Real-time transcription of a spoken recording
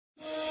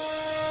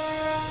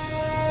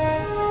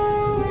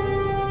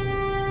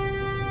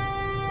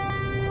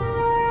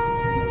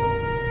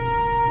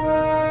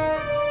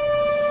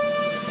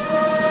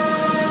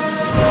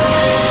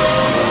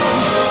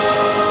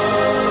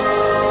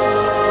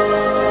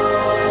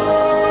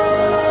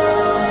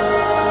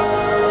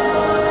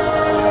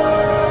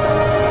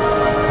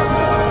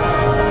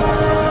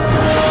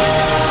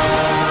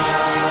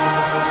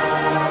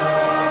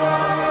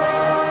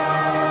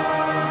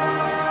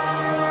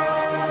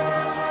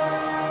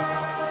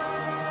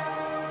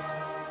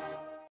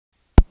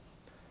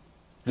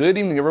Good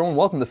evening, everyone.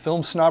 Welcome to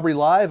FilmSnobbery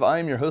Live. I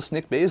am your host,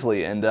 Nic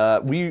Baisley,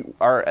 and we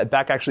are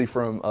back actually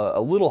from a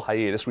little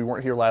hiatus. We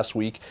weren't here last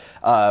week.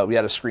 We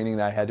had a screening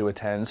that I had to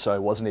attend, so I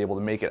wasn't able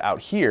to make it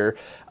out here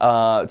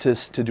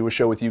to do a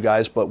show with you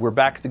guys, but we're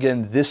back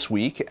again this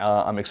week.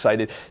 I'm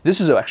excited. This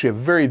is actually a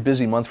very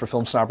busy month for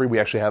FilmSnobbery. We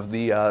actually have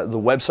the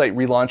website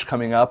relaunch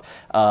coming up.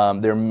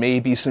 There may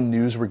be some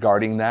news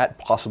regarding that,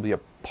 possibly a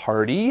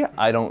party.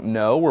 I don't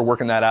know. We're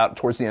working that out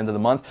towards the end of the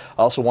month.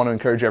 I also want to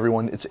encourage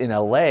everyone, it's in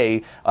LA.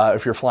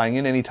 If you're flying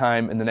in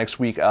anytime in the next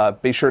week,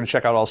 be sure to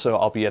check out also,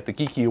 I'll be at the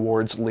Geeky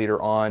Awards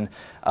later on.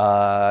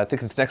 I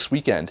think it's next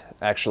weekend,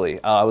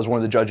 actually. I was one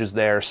of the judges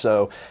there,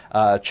 so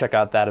check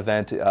out that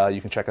event.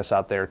 You can check us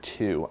out there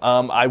too.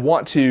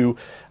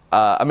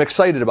 I'm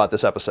excited about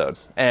this episode,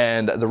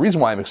 and the reason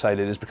why I'm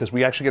excited is because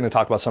we're actually going to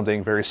talk about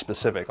something very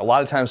specific. A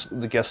lot of times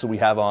the guests that we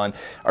have on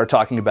are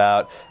talking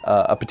about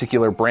a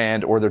particular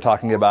brand, or they're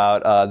talking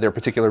about their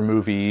particular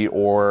movie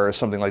or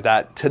something like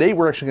that. Today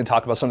we're actually going to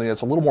talk about something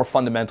that's a little more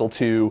fundamental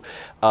to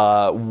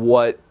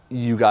what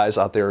you guys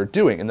out there are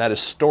doing, and that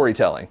is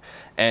storytelling.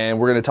 And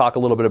we're going to talk a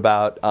little bit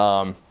about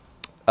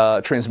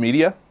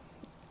transmedia.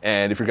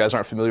 And if you guys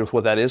aren't familiar with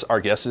what that is, our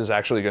guest is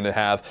actually going to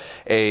have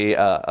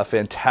a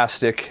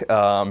fantastic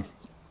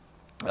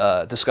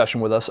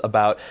discussion with us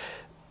about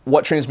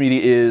what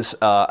transmedia is,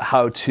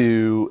 how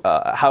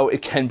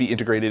it can be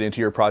integrated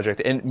into your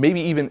project, and maybe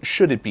even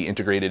should it be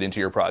integrated into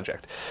your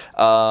project.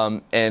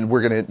 And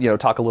we're going to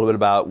talk a little bit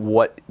about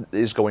what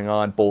is going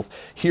on both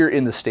here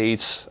in the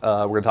States.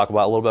 We're going to talk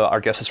about a little bit about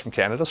our guest is from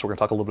Canada, so we're going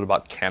to talk a little bit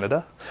about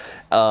Canada,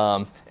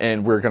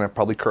 and we're going to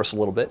probably curse a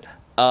little bit.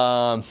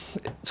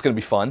 It's going to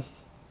be fun.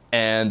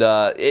 And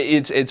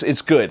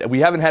it's good. We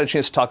haven't had a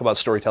chance to talk about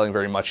storytelling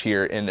very much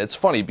here, and it's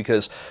funny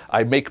because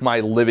I make my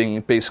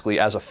living basically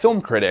as a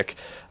film critic,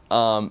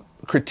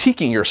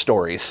 critiquing your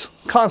stories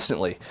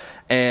constantly.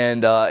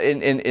 And one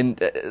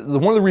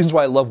of the reasons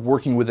why I love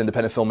working with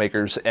independent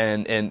filmmakers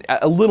and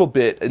a little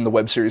bit in the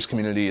web series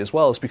community as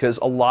well is because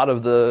a lot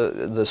of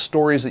the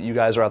stories that you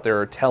guys are out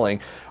there are telling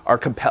are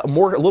a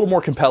little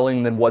more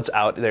compelling than what's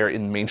out there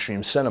in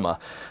mainstream cinema.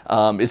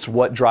 It's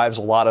what drives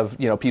a lot of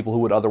people who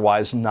would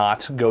otherwise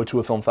not go to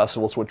a film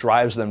festival. It's what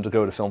drives them to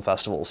go to film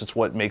festivals. It's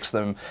what makes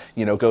them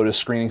go to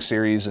screening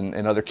series and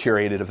other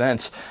curated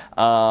events.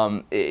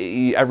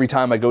 Every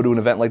time I go to an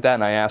event like that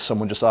and I ask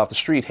someone just off the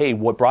street, hey,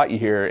 what brought you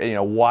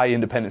here? Why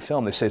independent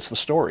film? They say it's the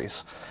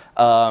stories.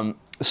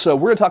 So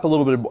we're going to talk a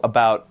little bit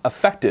about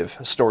effective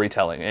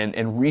storytelling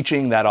and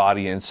reaching that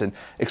audience and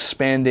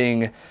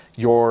expanding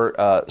your,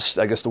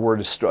 I guess the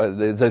word is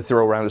they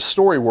throw around is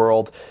story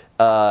world,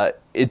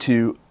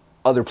 into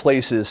other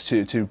places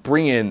to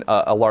bring in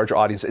a larger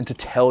audience and to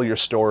tell your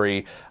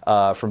story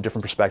from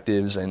different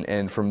perspectives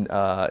and from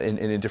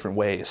in different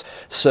ways.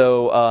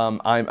 So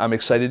I'm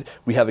excited.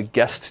 We have a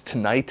guest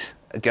tonight.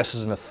 A guest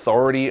is an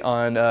authority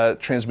on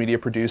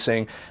transmedia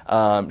producing.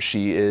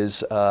 She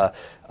is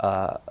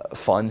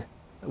fun.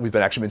 We've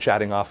actually been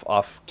chatting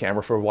off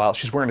camera for a while.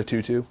 She's wearing a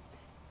tutu.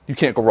 You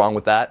can't go wrong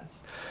with that.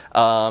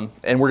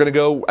 And we're gonna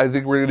go. I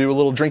think we're gonna do a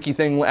little drinky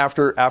thing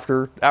after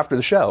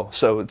the show.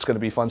 So it's gonna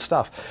be fun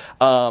stuff.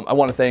 I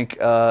want to thank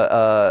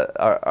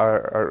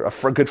our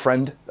good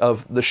friend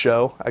of the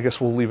show. I guess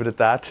we'll leave it at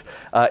that.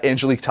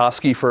 Angelique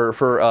Toski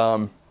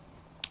for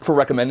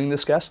recommending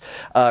this guest.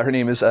 Her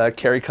name is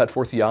Carried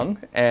Cutforth-Young,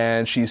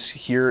 and she's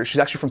here. She's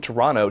actually from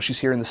Toronto. She's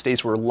here in the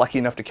States. We were lucky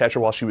enough to catch her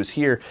while she was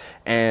here,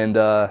 and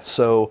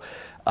so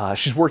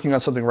she's working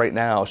on something right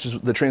now. She's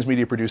the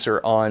transmedia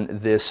producer on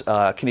this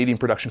Canadian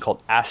production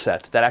called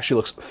Asset. That actually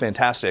looks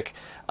fantastic.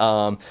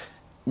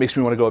 Makes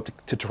me want to go up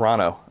to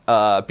Toronto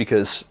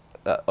because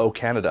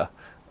Canada,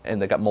 and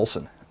they got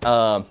Molson.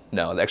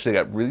 No, actually,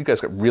 you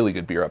guys got really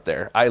good beer up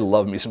there. I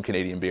love me some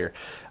Canadian beer,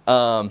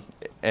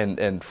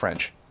 and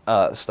French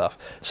stuff.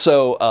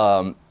 So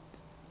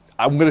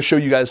I'm going to show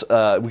you guys,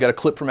 we got a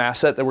clip from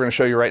Asset that we're going to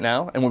show you right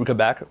now, and when we come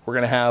back, we're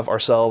going to have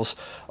ourselves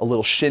a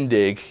little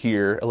shindig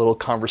here, a little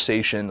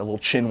conversation, a little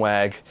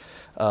chinwag,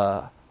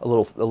 a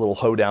little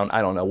hoedown,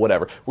 I don't know,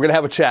 whatever. We're going to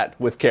have a chat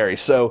with Carrie,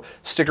 so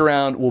stick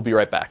around, we'll be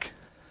right back.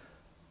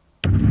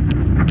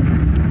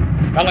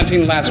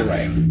 Valentin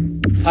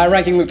Lazare,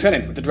 high-ranking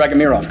lieutenant with the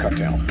Dragomirov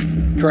cartel,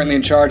 currently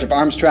in charge of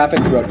arms traffic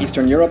throughout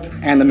Eastern Europe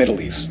and the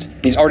Middle East.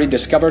 He's already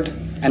discovered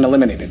and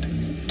eliminated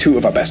 2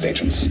 of our best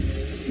agents.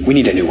 We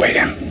need a new way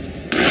in.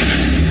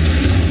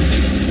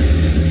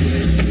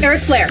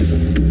 Eric Blair.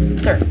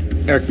 Sir.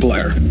 Eric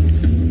Blair.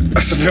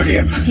 A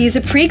civilian. He's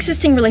a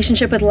pre-existing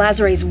relationship with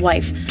Lazare's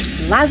wife.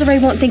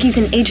 Lazare won't think he's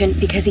an agent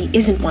because he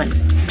isn't one.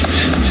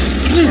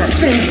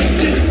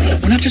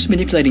 We're not just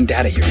manipulating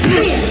data here.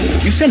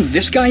 You send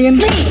this guy in,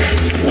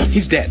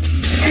 he's dead.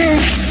 I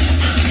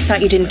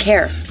thought you didn't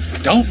care.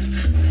 Don't.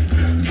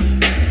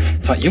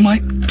 Thought you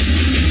might.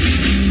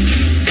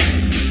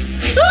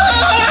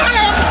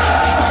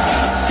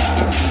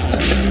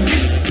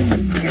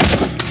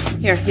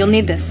 Here, you'll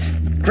need this.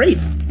 Great.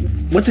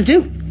 What's it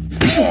do?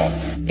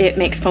 It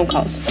makes phone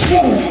calls.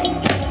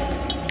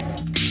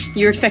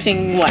 You're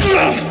expecting what?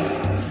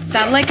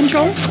 Satellite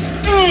control?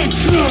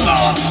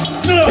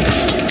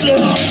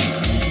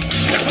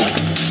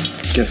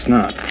 Guess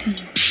not.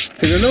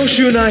 There's no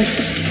shoe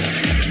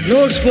knife,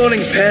 no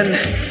exploding pen,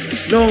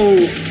 no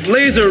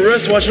laser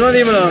wristwatch, not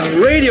even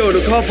a radio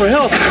to call for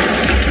help.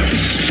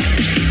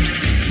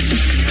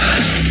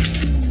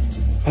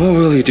 What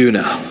will he do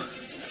now?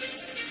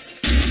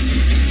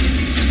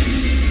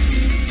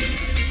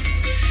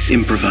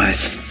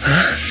 Improvise.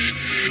 Huh?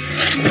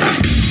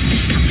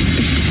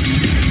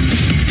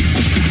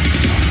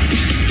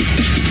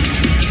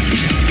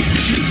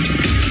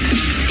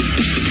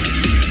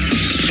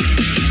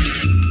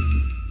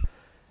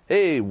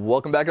 Hey,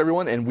 welcome back,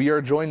 everyone, and we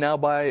are joined now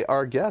by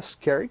our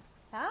guest, Carrie.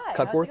 Hi,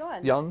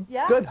 Cutforth-Young.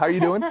 Yeah. Good. How are you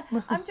doing?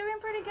 I'm doing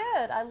pretty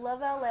good. I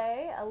love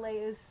LA. LA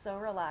is so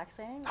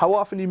relaxing. How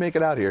often do you make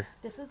it out here?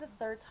 This is the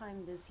third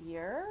time this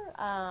year.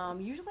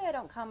 Usually I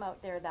don't come out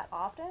there that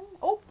often.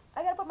 Oh,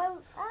 I gotta put my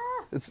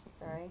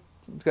sorry.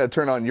 Got to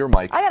turn on your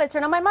mic. I gotta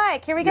turn on my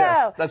mic. Here we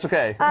Yes, go. that's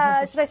okay.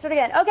 Should I start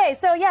again? Okay,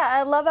 so yeah,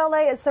 I love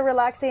LA. It's so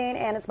relaxing,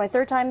 and it's my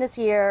third time this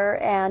year.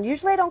 And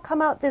usually I don't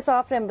come out this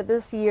often, but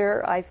this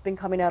year I've been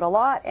coming out a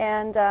lot.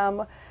 And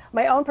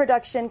my own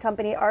production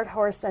company, Art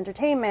Horse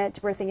Entertainment,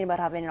 we're thinking about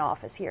having an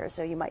office here.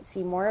 So you might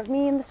see more of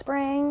me in the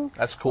spring.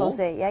 That's cool. We'll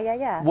see.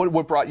 Yeah.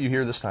 What brought you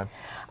here this time?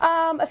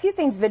 A few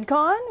things.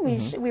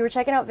 VidCon. We were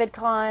checking out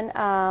VidCon.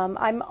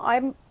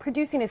 I'm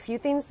producing a few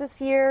things this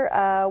year.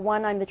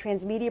 One, I'm the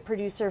transmedia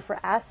producer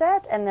for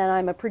Asset, and then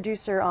I'm a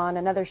producer on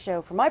another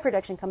show for my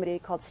production company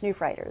called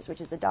Snoof Riders,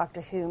 which is a Doctor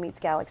Who meets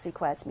Galaxy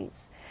Quest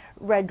meets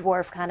Red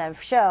Dwarf kind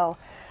of show.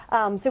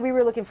 So we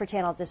were looking for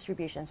channel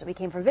distribution. So we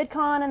came for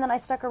VidCon, and then I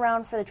stuck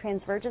around for the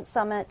Transvergent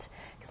Summit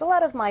because a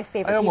lot of my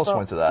favorite people... I almost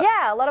went to that.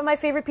 Yeah, a lot of my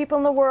favorite people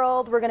in the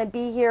world were going to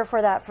be here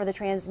for that, for the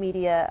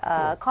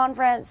Transmedia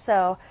conference.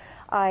 So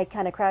I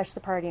kind of crashed the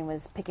party and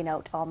was picking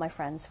out all my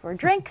friends for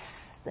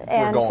drinks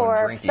and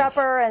for drinkies.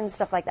 Supper and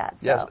stuff like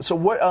that. So. Yes. So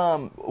what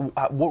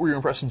were your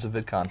impressions of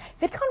VidCon?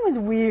 VidCon was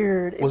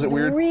weird. Was it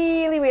weird?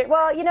 Really weird.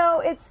 Well, you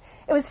know, it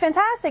was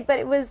fantastic, but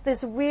it was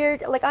this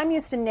weird, like I'm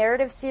used to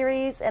narrative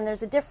series, and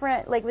there's a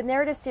different, like with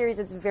narrative series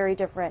it's very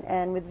different,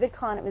 and with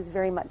VidCon it was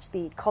very much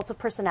the cult of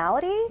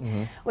personality,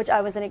 which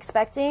I wasn't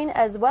expecting,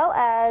 as well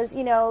as,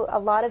 you know, a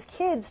lot of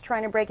kids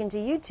trying to break into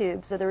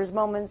YouTube. So there was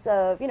moments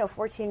of, you know,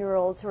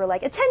 14-year-olds who were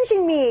like,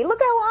 attention me, look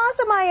how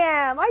awesome I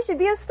am, I should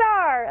be a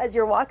star, as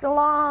you're walking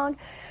along,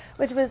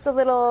 which was a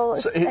little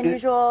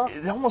unusual.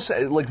 It almost,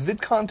 like,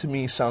 VidCon to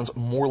me sounds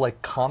more like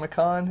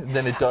Comic-Con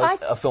than it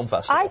does a film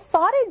festival. I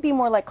thought it'd be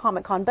more like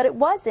Comic-Con, but it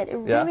wasn't. It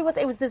really was.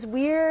 It was this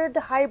weird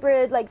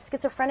hybrid, like,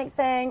 schizophrenic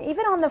thing.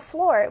 Even on the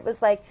floor, it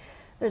was like,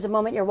 there's a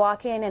moment you're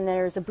walking, and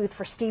there's a booth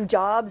for Steve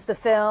Jobs, the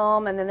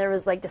film, and then there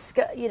was, like,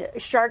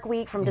 Shark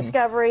Week from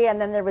Discovery, and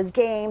then there was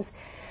games.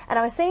 And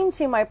I was saying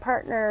to my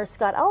partner,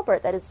 Scott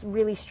Albert, that it's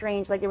really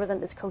strange, like there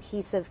wasn't this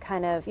cohesive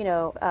kind of, you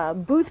know,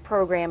 booth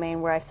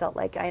programming where I felt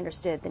like I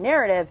understood the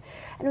narrative.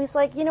 And he was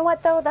like, you know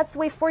what, though? That's the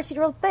way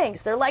 14-year-old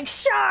thinks. They're like,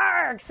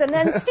 sharks! And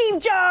then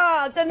Steve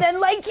Jobs! And then,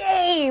 like,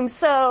 games!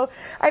 So,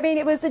 I mean,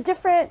 it was a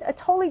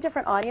totally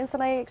different audience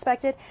than I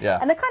expected. Yeah.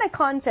 And the kind of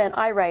content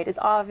I write is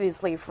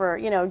obviously for,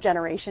 you know,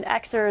 Generation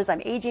Xers.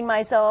 I'm aging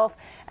myself.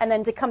 And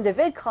then to come to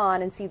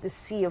VidCon and see the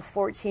sea of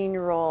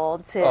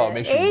 14-year-old to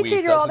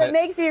 18-year-old, it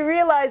makes me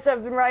realize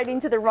I've been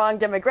writing to the wrong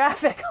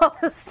demographic all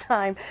this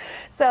time.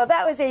 So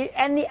that was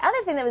and the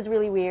other thing that was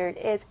really weird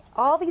is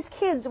all these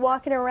kids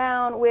walking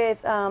around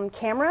with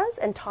cameras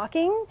and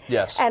talking.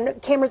 Yes.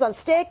 And cameras on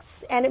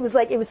sticks, and it was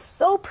like, it was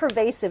so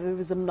pervasive, it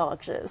was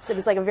obnoxious. It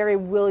was like a very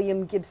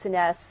William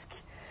Gibson-esque,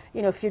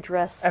 you know,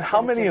 futuresque. And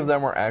how many of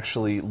them are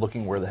actually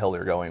looking where the hell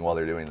they're going while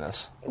they're doing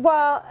this?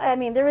 Well, I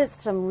mean, there is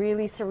some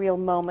really surreal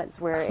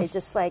moments where it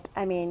just like,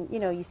 I mean, you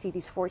know, you see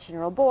these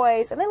 14-year-old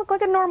boys, and they look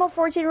like a normal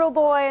 14-year-old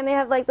boy, and they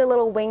have like the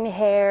little winged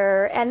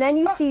hair, and then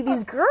you see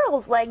these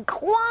girls like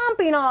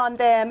clomping on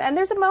them, and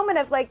there's a moment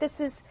of like,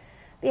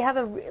 they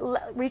have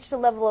reached a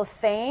level of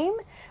fame,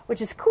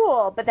 which is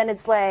cool, but then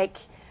it's like,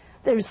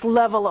 there's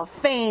level of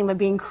fame of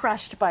being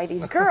crushed by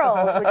these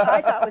girls, which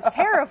I thought was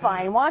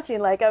terrifying watching.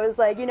 Like, I was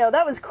like, you know,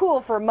 that was cool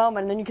for a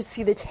moment, and then you could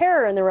see the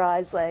terror in their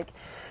eyes. Like,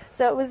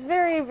 so it was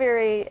very,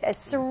 very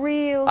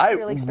surreal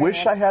experience. I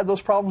wish I had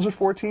those problems at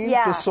 14,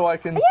 just so I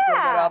can throw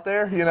that out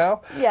there, you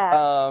know?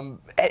 Yeah.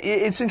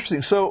 It's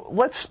interesting. So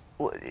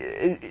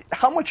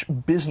how much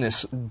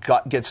business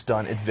gets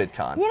done at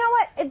VidCon? You know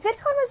what?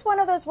 VidCon was one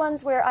of those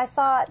ones where I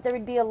thought there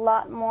would be a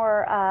lot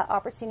more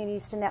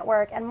opportunities to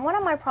network, and one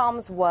of my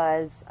problems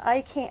was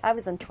I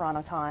was in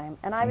Toronto time,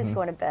 and I was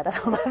going to bed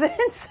at 11,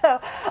 so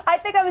I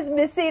think I was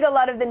missing a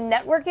lot of the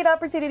networking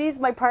opportunities.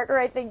 My partner,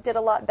 I think, did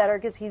a lot better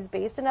because he's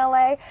based in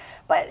LA,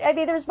 but I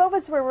mean, there's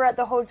moments where we're at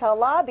the hotel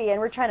lobby and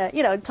we're trying to,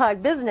 you know,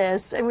 talk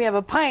business, and we have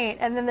a pint,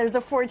 and then there's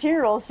a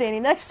 14-year-old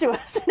standing next to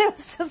us, and it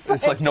was just like,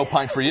 it's like no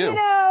pint for you. You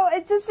know,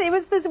 it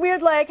was this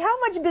weird, like, how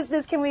much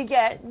business can we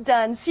get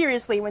done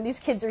seriously when these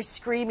kids are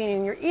screaming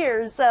in your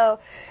ears? So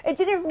it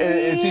didn't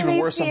really It's even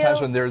worse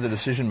sometimes when they're the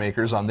decision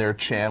makers on their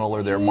channel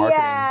or their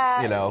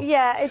marketing, you know.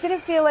 Yeah, it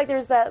didn't feel like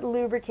there's that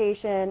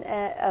lubrication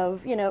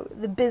of, you know,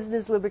 the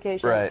business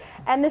lubrication. Right.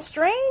 And the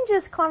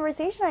strangest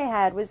conversation I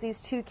had was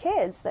these two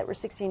kids that were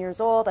 16 years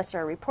old. I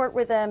started a report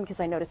with them because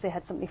I noticed they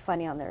had something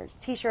funny on their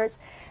T-shirts.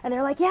 And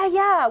they're like,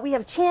 yeah, we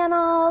have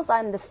channels.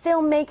 I'm the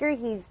filmmaker.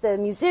 He's the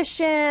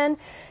musician.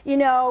 You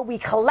know, we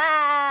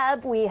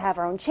collab. We have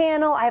our own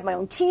channel. I have my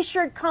own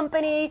T-shirt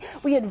company.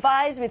 We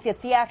advise with the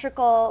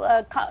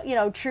theatrical,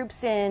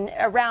 troops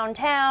around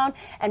town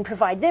and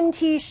provide them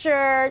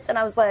T-shirts. And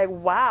I was like,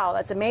 wow,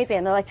 that's amazing.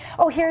 And they're like,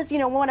 oh, here's,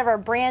 one of our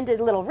branded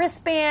little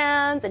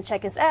wristbands, and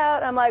check us out.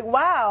 And I'm like,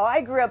 wow,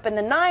 I grew up in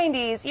the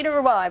 90s.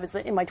 I was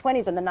in my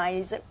 20s in the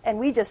 90s, and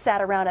we just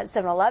sat around at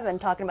 7-Eleven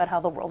talking about how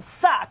the world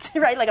sucked,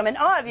 right? Like, I'm in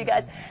awe of you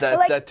guys.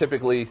 That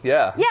typically,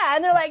 yeah. Yeah,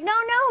 and they're like, no,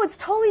 it's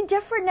totally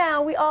different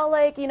now. We all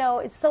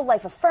it's so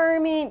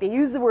life-affirming. They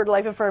use the word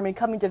life-affirming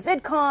coming to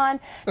VidCon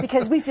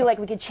because we feel like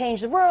we could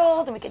change the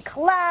world and we could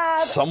collab.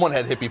 Someone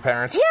had hippie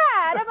parents.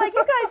 Yeah, and I'm like,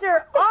 you guys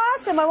are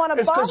awesome. I want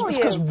to bottle you. It's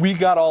because we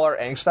got all our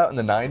angst out in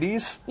the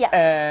 90s. Yeah.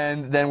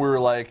 And then we were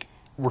like,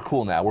 we're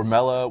cool now. We're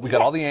mellow. We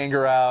got all the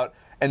anger out.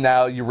 And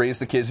now you raise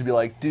the kids to be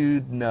like,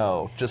 dude,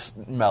 no, just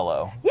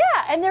mellow. Yeah,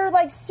 and they're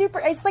like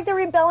it's like they're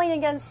rebelling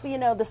against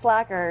the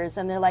slackers,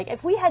 and they're like,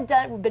 if we had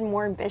been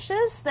more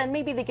ambitious, then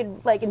maybe they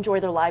could like enjoy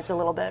their lives a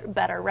little bit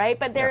better, right?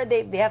 But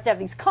they have to have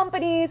these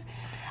companies.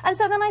 And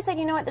so then I said,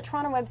 you know what, the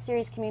Toronto web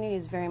series community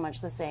is very much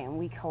the same.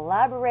 We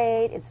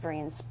collaborate, it's very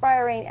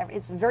inspiring,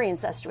 it's very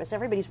incestuous.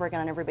 Everybody's working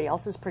on everybody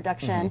else's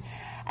production.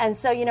 Mm-hmm. And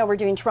so, we're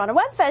doing Toronto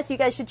Web Fest, you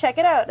guys should check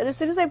it out. And as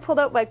soon as I pulled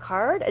out my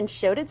card and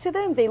showed it to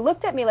them, they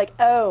looked at me like,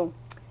 oh,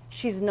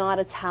 she's not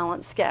a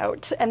talent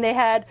scout. And they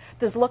had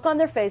this look on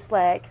their face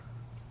like,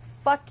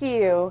 fuck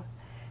you,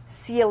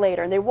 see you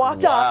later. And they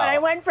walked off, and I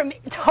went from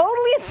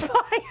totally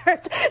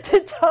inspired to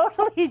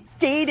totally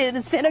jaded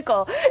and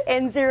cynical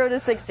in 0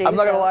 to 60. I'm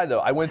not gonna lie though,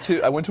 I went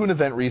to an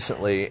event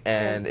recently,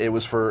 and it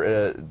was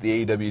for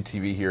the AEW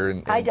TV here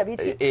in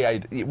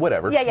IWT,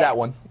 whatever, that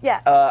one,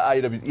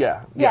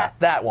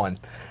 that one.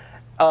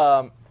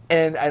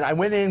 And I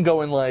went in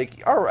going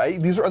like, all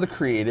right, these are other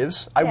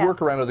creatives. I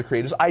work around other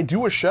creatives. I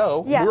do a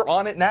show. Yeah. We're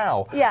on it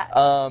now. Yeah.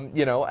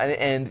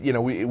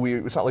 We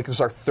it's not like this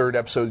is our third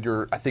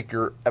episode. I think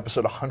you're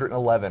episode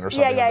 111 or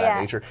something of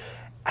that nature.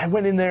 I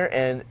went in there,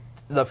 and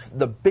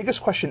the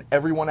biggest question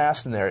everyone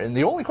asked in there, and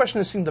the only question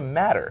that seemed to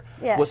matter,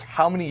 was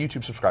how many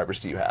YouTube subscribers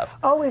do you have?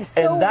 Oh, it's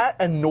so... And that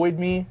annoyed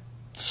me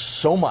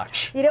so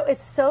much.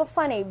 It's so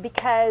funny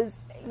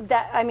because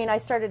I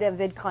started a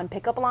VidCon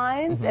pickup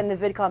lines, and the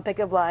VidCon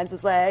pickup lines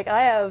is like,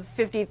 I have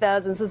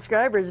 50,000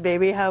 subscribers,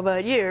 baby. How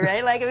about you,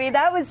 right? Like, you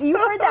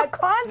heard that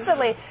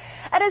constantly.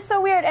 And it's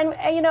so weird. And,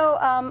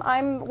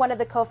 I'm one of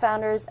the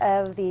co-founders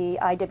of the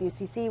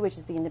IWCC, which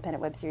is the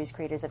Independent Web Series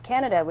Creators of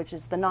Canada, which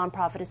is the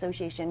nonprofit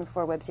association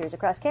for web series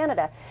across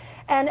Canada.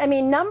 And,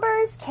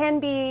 numbers can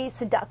be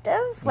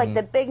seductive, like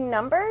the big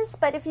numbers,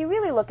 but if you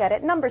really look at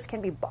it, numbers can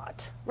be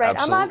bought, right?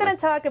 Absolutely. I'm not going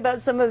to talk about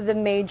some of the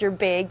major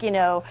big,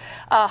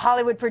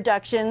 Hollywood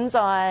productions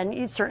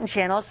on certain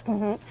channels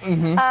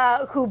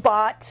who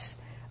bought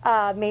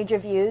major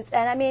views.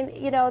 And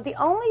the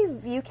only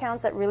view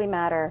counts that really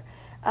matter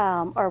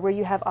are where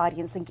you have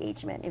audience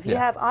engagement. If you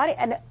have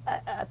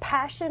a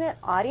passionate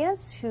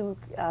audience who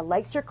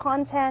likes your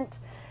content,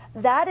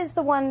 that is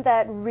the one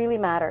that really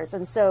matters.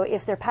 And so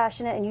if they're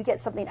passionate and you get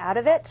something out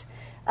of it,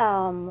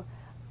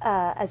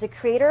 as a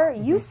creator,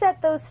 you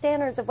set those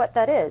standards of what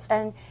that is.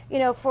 And,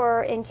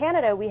 in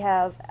Canada, we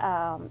have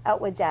Out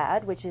With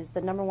Dad, which is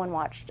the #1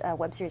 watched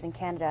web series in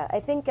Canada. I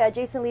think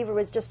Jason Lever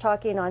was just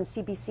talking on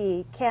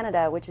CBC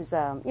Canada, which is,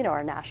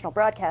 our national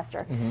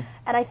broadcaster.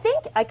 And I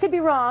think, I could be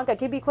wrong, I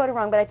could be quoted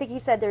wrong, but I think he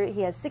said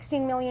he has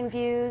 16 million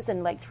views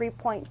and like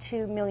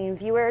 3.2 million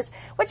viewers,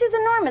 which is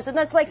enormous, and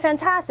that's like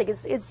fantastic.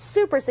 It's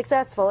super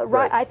successful.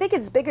 Right. I think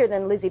it's bigger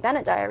than Lizzie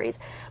Bennet Diaries.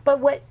 But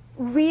what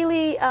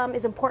really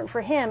is important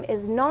for him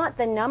is not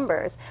the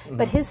numbers,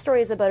 but his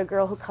story is about a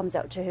girl who comes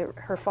out to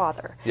her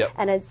father. Yep.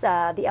 And it's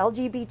the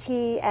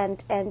LGBT,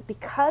 and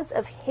because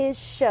of his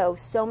show,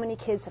 so many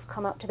kids have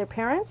come out to their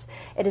parents.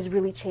 It has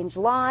really changed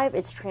lives.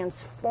 It's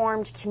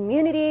transformed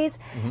communities.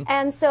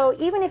 And so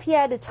even if he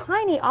had a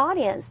tiny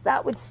audience,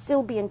 that would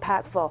still be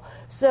impactful.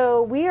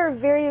 So we are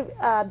very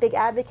big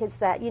advocates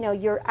that,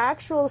 your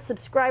actual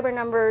subscriber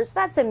numbers,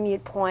 that's a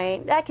moot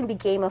point. That can be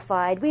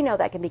gamified. We know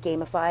that can be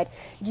gamified.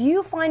 Do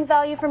you find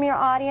value from your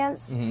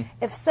audience?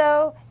 If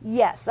so,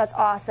 yes, that's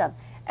awesome.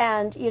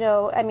 And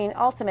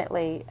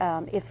ultimately,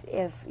 if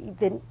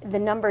the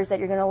numbers that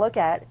you're going to look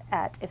at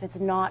if it's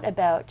not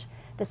about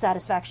the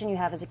satisfaction you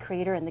have as a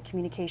creator and the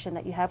communication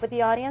that you have with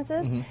the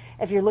audiences.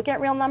 If you're looking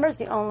at real numbers,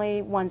 the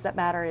only ones that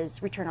matter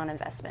is return on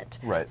investment.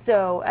 Right.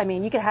 So, I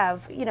mean, you could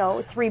have,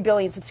 3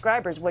 billion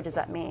subscribers. What does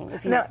that mean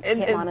if you can't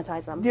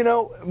monetize them?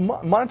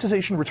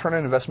 Monetization, return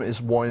on investment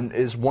is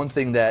one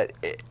thing that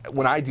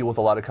when I deal with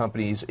a lot of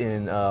companies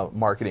in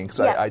marketing, because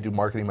I do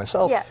marketing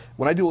myself,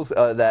 when I deal with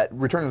that,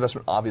 return on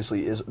investment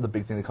obviously is the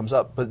big thing that comes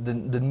up. But the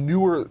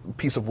newer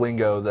piece of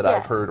lingo that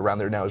I've heard around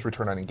there now is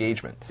return on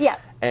engagement. Yeah.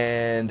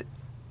 And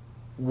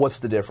what's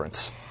the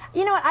difference?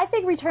 You know what? I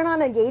think return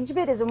on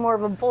engagement is more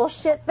of a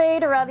bullshit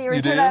thing around the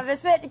return on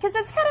investment, because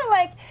it's kind of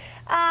like,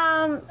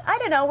 I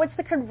don't know, what's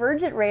the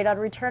convergent rate on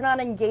return on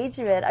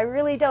engagement? I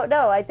really don't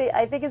know. I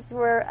think it's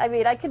more, I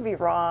mean, I could be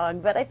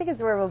wrong, but I think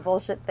it's more of a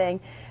bullshit thing.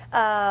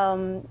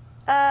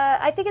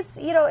 I think it's,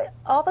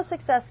 all the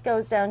success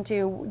goes down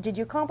to, did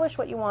you accomplish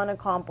what you want to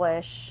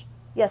accomplish?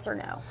 Yes or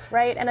no,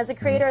 right? And as a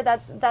creator,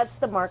 that's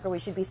the marker we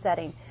should be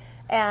setting.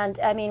 And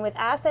I mean, with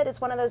Asset, it's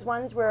one of those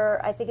ones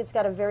where I think it's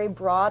got a very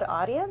broad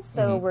audience,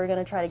 so we're going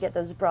to try to get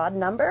those broad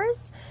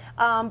numbers.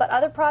 But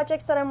other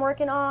projects that I'm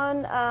working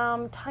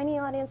on, tiny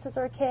audiences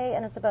are okay,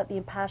 and it's about the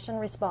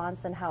impassioned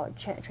response and how it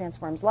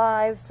transforms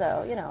lives.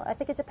 So, I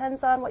think it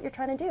depends on what you're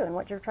trying to do and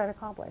what you're trying to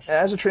accomplish.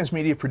 As a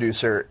transmedia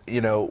producer,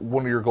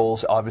 one of your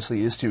goals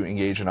obviously is to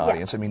engage an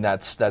audience. I mean,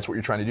 that's what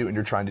you're trying to do, and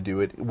you're trying to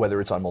do it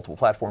whether it's on multiple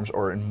platforms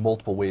or in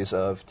multiple ways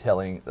of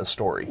telling a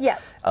story. Yeah.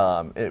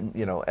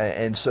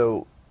 And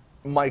so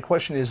my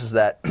question is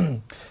that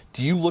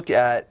do you look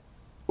at,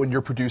 when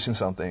you're producing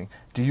something,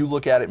 do you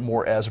look at it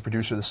more as a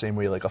producer the same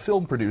way like a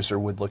film producer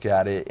would look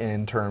at it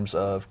in terms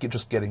of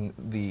just getting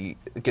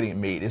it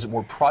made? Is it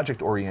more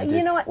project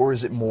oriented, or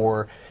is it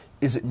more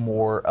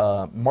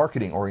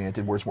marketing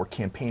oriented, where it's more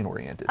campaign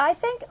oriented? I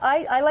think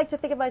I like to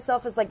think of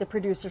myself as like the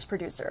producer's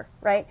producer,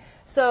 right?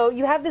 So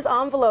you have this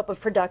envelope of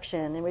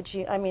production in which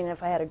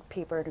if I had a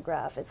paper to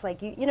graph, it's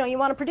like you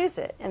want to produce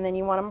it, and then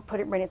you want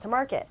to bring it to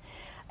market.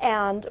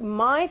 And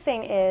my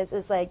thing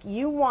is like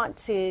you want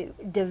to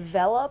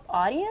develop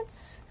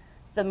audience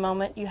the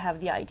moment you have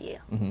the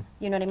idea.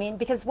 You know what I mean?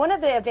 Because one of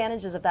the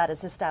advantages of that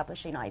is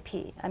establishing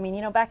IP. I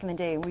mean, back in the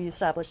day, we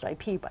established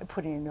IP by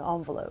putting it in an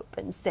envelope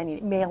and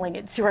mailing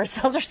it to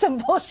ourselves or some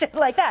bullshit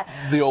like that.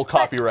 The old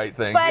copyright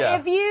thing. But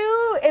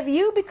if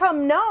you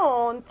become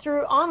known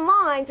through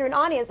an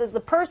audience as the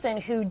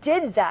person who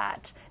did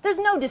that, there's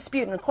no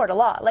dispute in a court of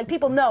law. Like,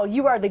 people know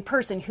you are the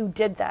person who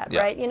did that,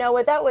 right?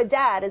 With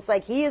Dad, it's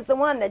like he is the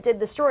one that did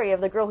the story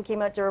of the girl who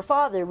came out to her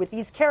father with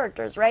these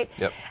characters, right?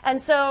 Yep.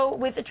 And so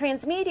with the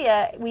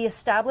transmedia, we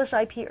establish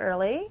IP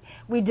early,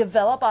 we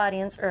develop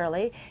audience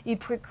early, you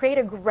create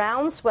a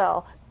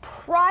groundswell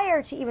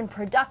prior to even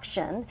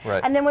production,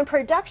 and then when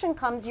production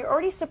comes, you're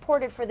already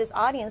supported for this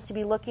audience to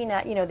be looking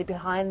at, the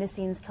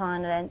behind-the-scenes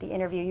content, the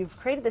interview. You've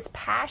created this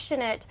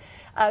passionate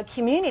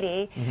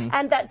community,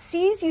 and that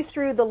sees you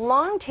through the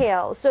long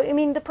tail. So, I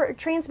mean, the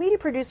transmedia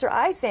producer,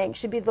 I think,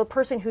 should be the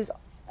person who's,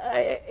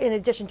 in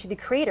addition to the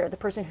creator, the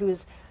person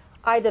who's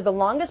either the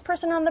longest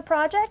person on the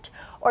project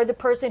or the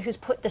person who's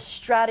put the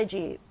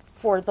strategy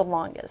for the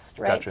longest,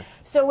 right? Gotcha.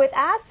 So with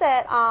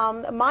Asset,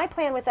 my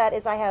plan with that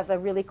is I have a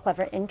really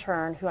clever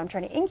intern who I'm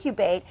trying to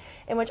incubate,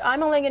 in which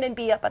I'm only going to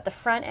be up at the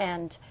front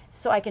end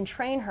so I can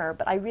train her,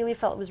 but I really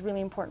felt it was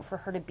really important for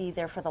her to be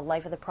there for the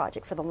life of the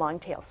project, for the long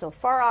tail. So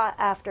far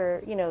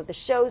after,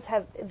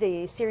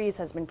 the series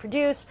has been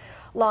produced,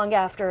 long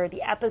after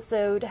the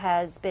episode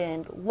has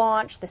been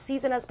launched, the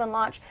season has been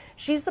launched,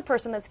 she's the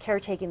person that's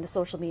caretaking the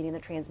social media and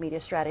the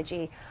transmedia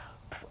strategy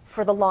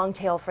for the long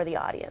tail for the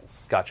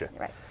audience. Gotcha.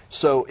 Right.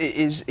 So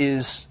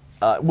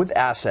with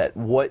Asset,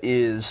 what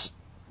is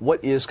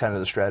kind of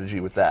the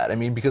strategy with that? I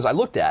mean, because I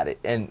looked at it,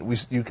 and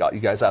you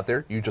guys out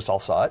there, you just all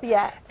saw it.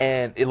 Yeah.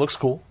 And it looks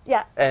cool.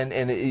 Yeah. And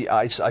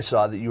I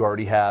saw that you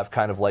already have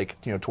kind of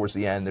like, towards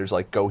the end, there's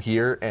like go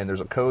here, and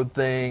there's a code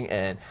thing,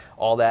 and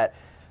all that.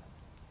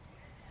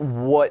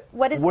 What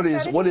is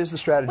the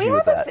strategy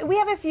with that? We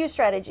have a few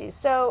strategies.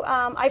 So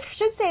I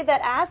should say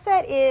that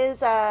Asset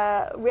is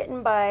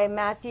written by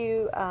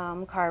Matthew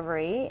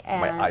Carvery. And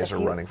my eyes are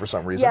running for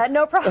some reason. Yeah,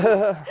 no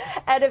problem.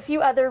 And a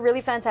few other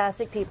really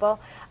fantastic people.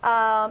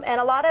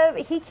 And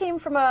he came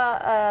from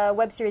a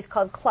web series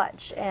called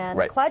Clutch. And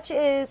Clutch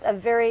is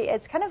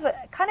it's kind of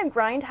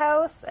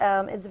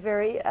grindhouse. It's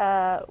very,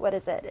 what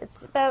is it?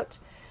 It's about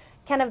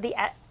kind of the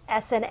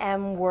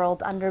S&M world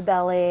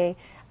underbelly.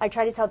 I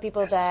try to tell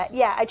people that,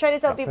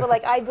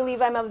 like, I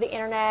believe I'm of the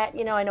internet.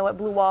 I know what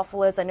blue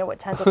waffle is. I know what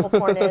tentacle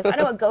porn is. I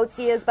know what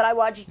goatse is, but I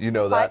watched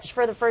Clutch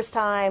for the first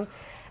time,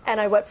 and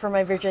I wept for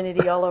my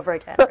virginity all over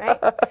again, right?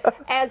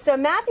 And so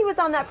Matthew was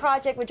on that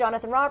project with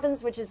Jonathan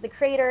Robbins, which is the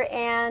creator,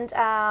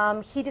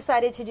 and he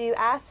decided to do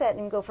Asset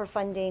and go for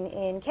funding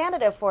in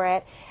Canada for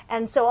it.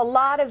 And so a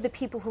lot of the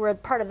people who are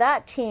part of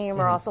that team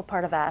are also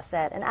part of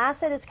Asset. And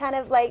Asset is kind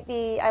of like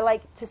I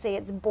like to say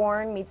it's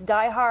Bourne meets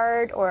Die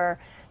Hard, or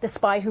The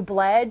Spy Who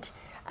Bled.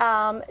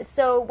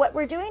 So what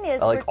we're doing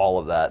is I like all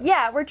of that.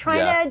 Yeah, we're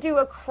trying to do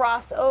a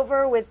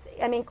crossover with.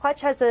 I mean,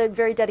 Clutch has a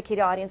very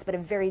dedicated audience, but a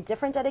very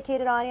different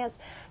dedicated audience.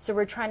 So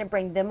we're trying to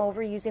bring them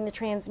over using the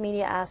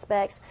transmedia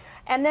aspects,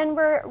 and then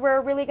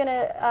we're really going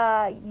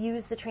to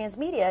use the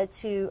transmedia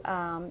to.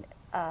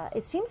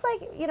 It seems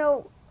like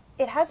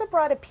it has a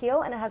broad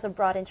appeal and it has a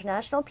broad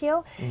international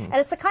appeal. And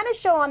it's the kind of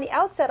show on the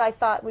outset I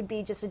thought would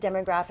be just a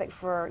demographic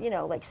for,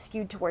 like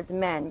skewed towards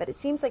men. But it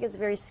seems like it's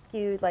very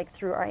skewed like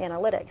through our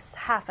analytics,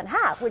 half and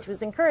half, which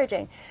was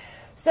encouraging.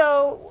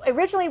 So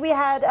originally we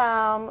had,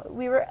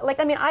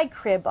 I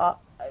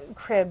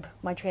crib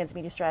my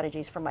transmedia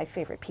strategies from my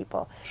favorite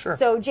people. Sure.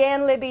 So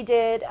Jan Libby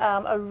did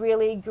a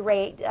really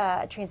great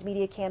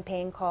transmedia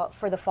campaign called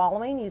For the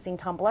Following using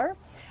Tumblr.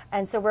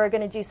 And so we're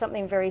going to do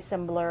something very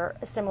similar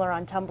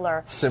on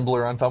Tumblr.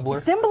 Similar on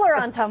Tumblr? Similar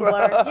on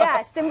Tumblr.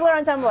 Yeah, similar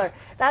on Tumblr.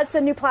 That's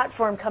a new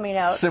platform coming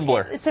out.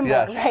 Similar.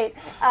 Similar, yes.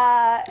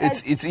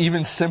 Right. It's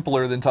even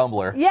simpler than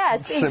Tumblr.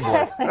 Yes,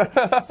 Similar.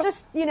 exactly. It's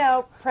just,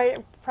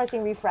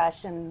 pressing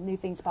refresh and new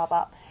things pop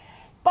up.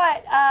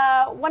 But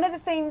one of the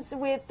things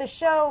with the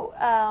show,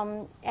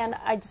 and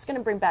I'm just going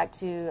to bring back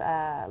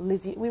to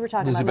Lizzie. We were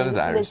talking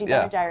about Lizzie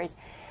Bennett Diaries.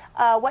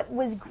 What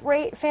was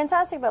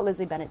fantastic about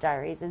Lizzie Bennett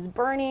Diaries is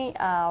Bernie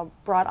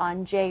brought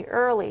on Jay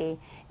early,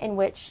 in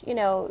which,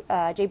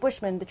 Jay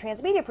Bushman, the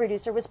transmedia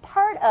producer, was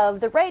part of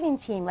the writing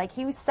team. Like,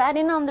 he sat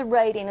in on the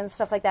writing and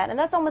stuff like that. And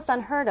that's almost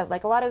unheard of.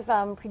 Like, a lot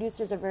of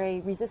producers are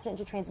very resistant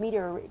to transmedia,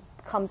 or it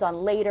comes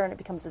on later and it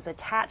becomes this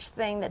attached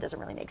thing that doesn't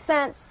really make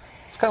sense.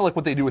 It's kind of like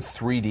what they do with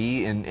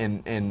 3D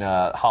in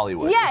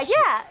Hollywood.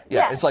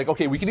 Yeah. It's like,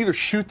 okay, we can either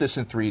shoot this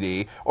in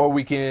 3D or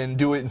we can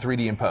do it in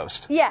 3D in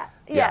post. Yeah.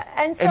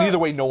 And either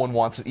way, no one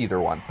wants either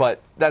one.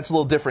 But that's a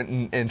little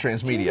different in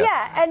transmedia.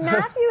 Yeah, and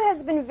Matthew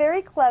has been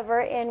very clever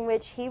in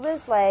which he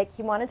was like,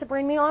 he wanted to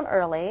bring me on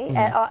early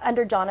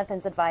under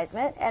Jonathan's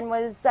advisement, and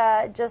was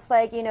just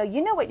like, you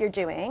know what you're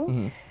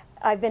doing.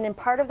 I've been in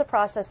part of the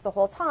process the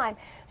whole time.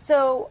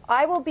 So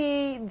I will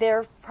be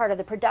there, part of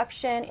the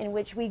production, in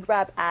which we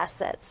grab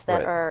assets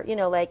that are,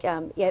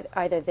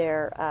 either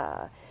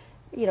they're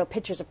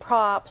pictures of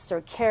props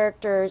or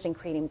characters and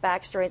creating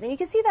backstories. And you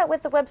can see that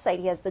with the website.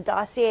 He has the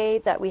dossier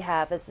that we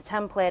have as the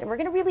template. And we're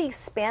going to really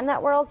expand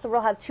that world. So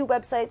we'll have two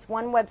websites.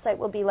 One website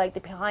will be like the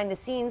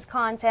behind-the-scenes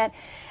content.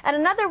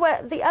 And the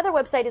other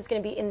website is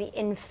going to be in the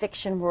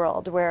in-fiction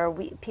world, where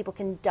people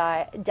can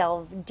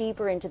delve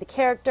deeper into the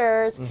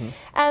characters.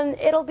 And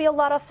it'll be a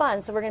lot of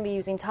fun. So we're going to be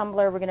using Tumblr.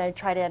 We're going to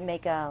try to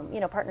make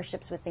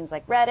partnerships with things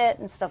like Reddit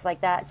and stuff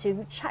like that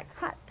to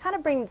kind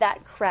of bring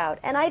that crowd.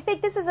 And I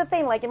think this is a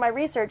thing, like in my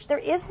research,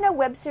 there is no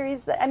web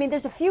series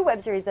there's a few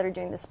web series that are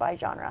doing the spy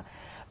genre,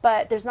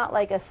 but there's not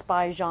like a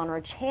spy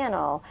genre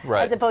channel,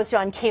 as opposed to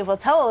on cable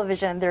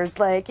television. There's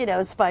like,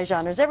 spy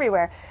genres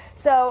everywhere.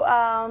 So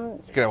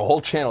you can have a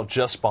whole channel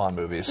just Spawn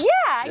movies.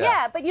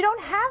 Yeah, but you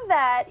don't have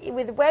that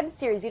with web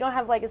series. You don't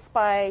have like a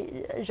spy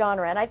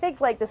genre, and I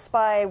think like the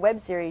spy web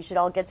series should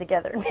all get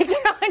together and make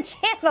their own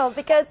channel,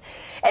 because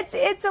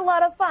it's a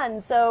lot of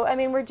fun. So I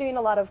mean, we're doing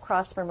a lot of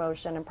cross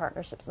promotion and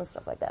partnerships and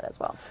stuff like that as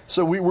well.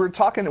 So we're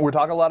talking a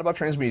lot about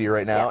transmedia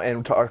right now, and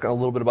we're talking a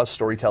little bit about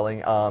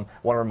storytelling. Want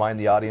to remind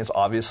the audience,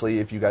 obviously,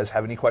 if you guys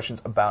have any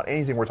questions about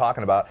anything we're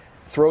talking about,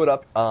 throw it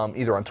up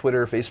either on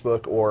Twitter,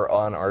 Facebook, or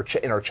on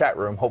in our chat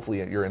room. Hopefully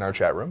you're in our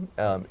chat room.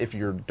 If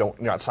you're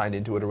not signed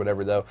into it or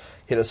whatever, though,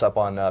 hit us up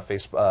on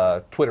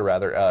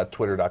Twitter,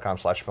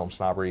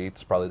 twitter.com/FilmSnobbery.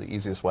 It's probably the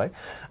easiest way.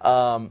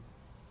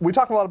 We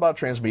talk a lot about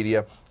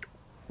transmedia.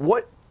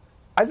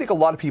 I think a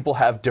lot of people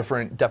have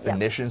different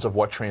definitions of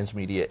what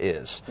transmedia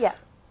is. Yeah.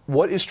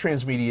 What is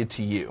transmedia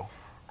to you?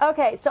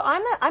 Okay, so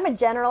I'm a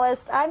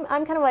generalist. I'm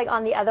kind of like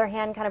on the other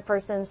hand kind of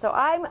person. So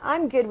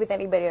I'm good with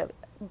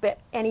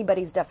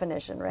anybody's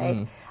definition,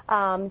 right?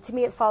 To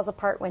me, it falls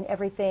apart when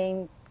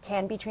everything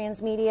can be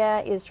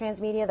transmedia, is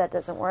transmedia. That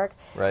doesn't work.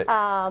 Right.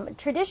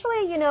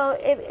 Traditionally,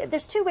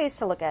 there's two ways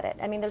to look at it.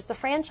 I mean, there's the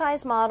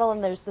franchise model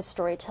and there's the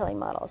storytelling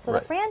model. So the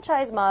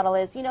franchise model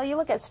is, you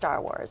look at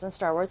Star Wars, and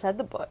Star Wars had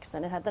the books,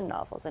 and it had the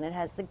novels, and it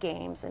has the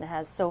games, and it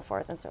has so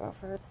forth and so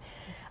forth.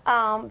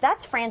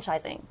 That's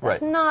franchising.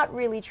 That's not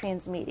really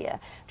transmedia.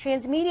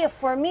 Transmedia,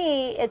 for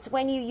me, it's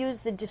when you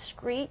use the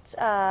discrete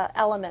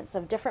elements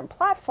of different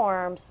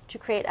platforms to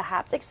create a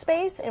haptic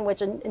space in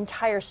which an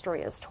entire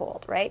story is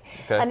told, right?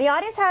 Okay. And the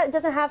audience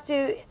doesn't have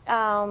to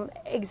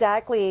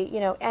exactly,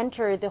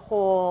 enter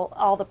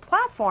all the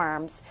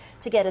platforms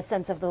to get a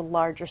sense of the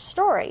larger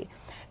story.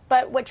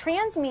 But what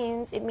trans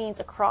means, it means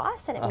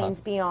across and it means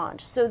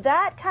beyond. So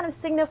that kind of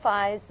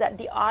signifies that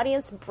the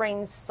audience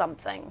brings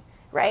something.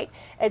 Right?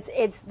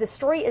 It's the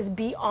story is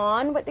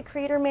beyond what the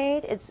creator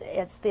made. It's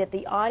that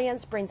the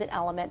audience brings an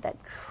element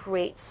that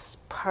creates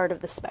part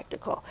of the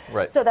spectacle.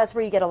 Right. So that's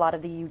where you get a lot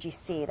of the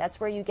UGC. That's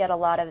where you get a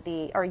lot of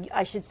or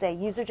I should say,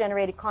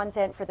 user-generated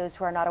content, for those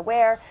who are not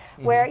aware.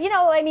 Where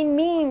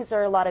memes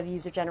are a lot of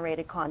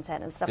user-generated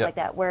content and stuff like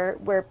that.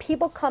 Where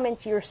people come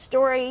into your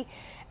story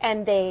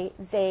and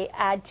they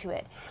add to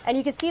it. And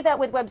you can see that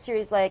with web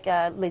series like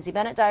Lizzie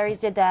Bennet Diaries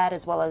did that,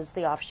 as well as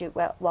the offshoot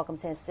Welcome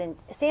to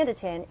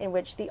Sanditon, in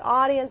which the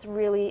audience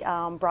really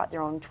brought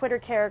their own Twitter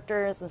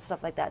characters and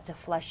stuff like that to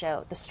flesh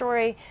out the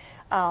story.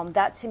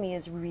 That to me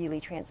is really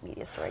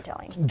transmedia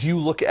storytelling. Do you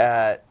look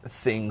at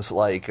things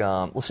like,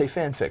 let's say,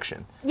 fan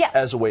fiction,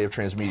 as a way of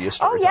transmedia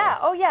storytelling?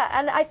 Oh yeah,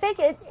 and I think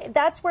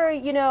that's where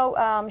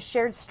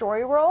shared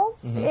story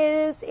worlds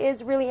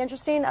is really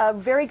interesting. A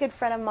very good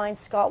friend of mine,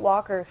 Scott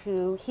Walker,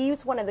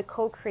 he's one of the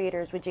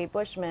co-creators with Jay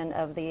Bushman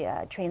of the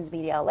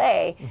Transmedia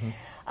LA.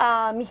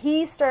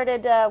 He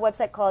started a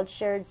website called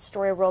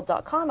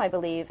SharedStoryWorld.com, I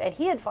believe, and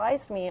he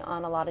advised me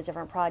on a lot of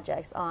different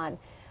projects on,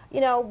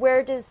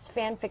 where does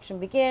fan fiction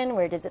begin?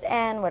 Where does it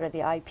end? What are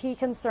the IP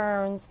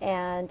concerns?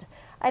 And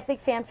I think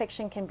fan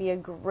fiction can be a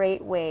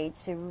great way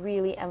to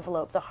really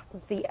envelope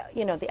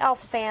the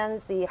alpha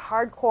fans, the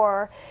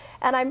hardcore.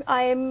 And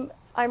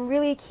I'm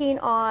really keen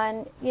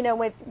on,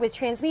 with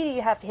transmedia,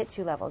 you have to hit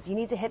two levels. You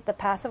need to hit the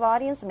passive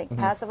audience and make the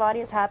passive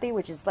audience happy,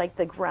 which is like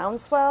the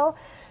groundswell.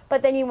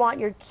 But then you want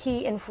your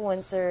key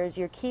influencers,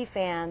 your key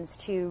fans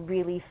to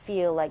really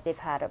feel like they've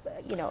had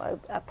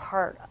a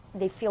part.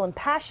 They feel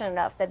impassioned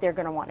enough that they're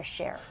going to want to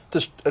share.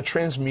 Does a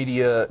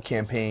transmedia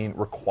campaign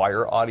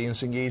require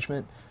audience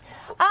engagement?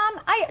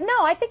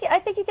 I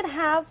think you can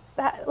have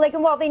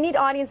they need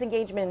audience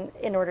engagement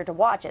in order to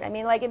watch it.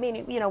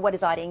 What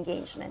is audience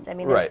engagement?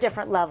 There's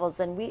different levels,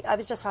 and I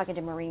was just talking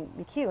to Maureen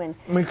McHugh, and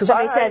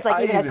somebody says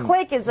even a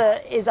click is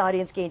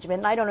audience engagement,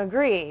 and I don't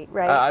agree,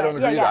 right? I don't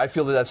agree. I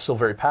feel that's still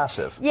very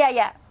passive.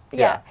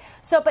 Yeah.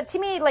 So, but to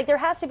me, there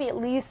has to be at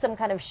least some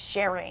kind of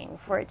sharing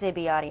for it to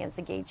be audience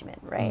engagement,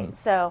 right?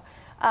 So,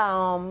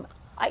 I'm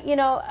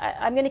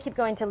going to keep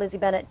going to Lizzie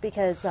Bennet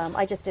because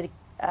I just did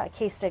a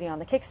case study on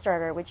the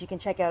Kickstarter, which you can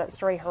check out at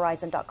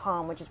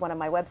storyhorizon.com, which is one of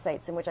my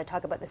websites, in which I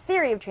talk about the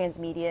theory of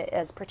transmedia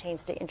as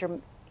pertains to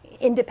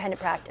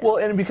independent practice. Well,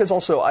 and because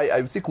also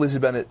I think Lizzie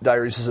Bennet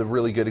Diaries is a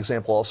really good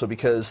example also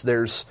because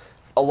there's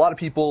a lot of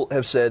people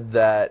have said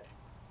that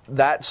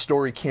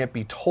story can't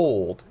be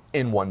told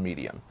in one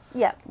medium.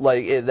 Yeah.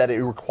 That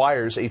it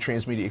requires a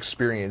transmedia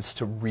experience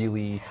to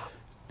really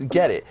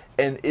get it.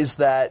 And is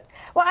that...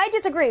 Well, I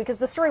disagree because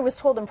the story was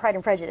told in Pride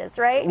and Prejudice,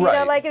 right?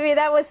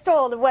 That was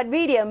told in one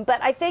medium,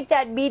 but I think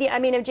that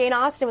medium, if Jane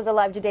Austen was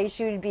alive today,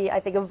 she would be, I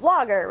think, a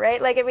vlogger,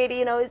 right?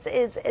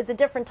 It's a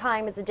different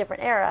time, it's a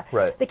different era.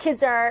 Right. The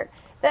kids aren't,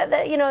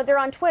 they're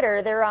on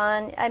Twitter, they're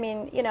on,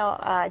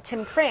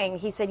 Tim Kring,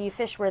 he said, you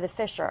fish where the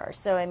fish are.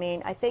 So,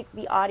 I think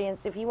the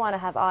audience, if you want to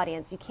have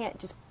audience, you can't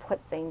just put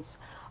things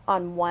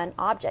on one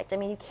object.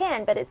 You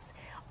can, but it's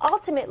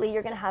ultimately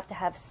you're going to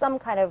have some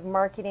kind of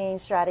marketing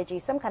strategy,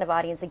 some kind of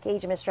audience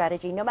engagement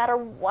strategy, no matter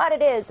what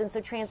it is. And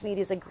so transmedia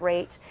is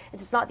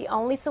it's not the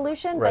only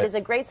solution, but it's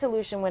a great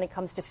solution when it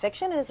comes to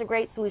fiction, and it's a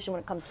great solution when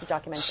it comes to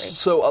documentary.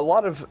 So a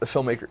lot of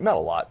filmmakers, not a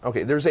lot,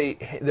 okay, there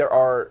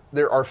are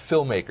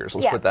filmmakers,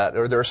 let's put that,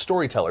 or there are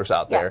storytellers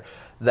out there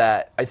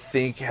that I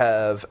think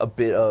have a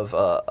bit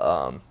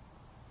of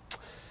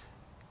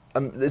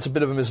it's a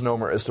bit of a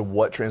misnomer as to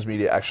what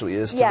transmedia actually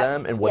is to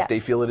them and what they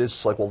feel it is.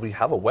 It's we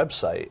have a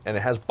website and it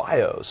has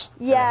bios.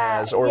 We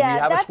have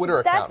a Twitter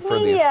account for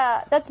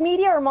media. That's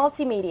media or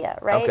multimedia,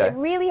 right? Okay. It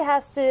really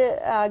has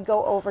to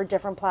go over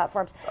different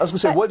platforms. I was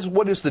going to say,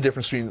 what is the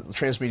difference between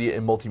transmedia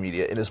and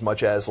multimedia in as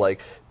much as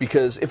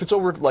because if it's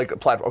over a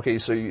platform, okay,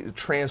 so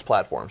trans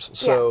platforms.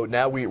 So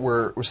now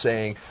we're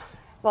saying.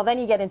 Well, then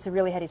you get into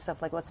really heady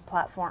stuff like what's a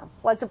platform?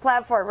 What's a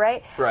platform,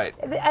 right? Right.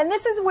 And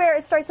this is where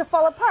it starts to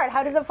fall apart.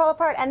 How does it fall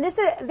apart? And this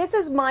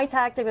is my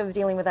tactic of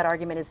dealing with that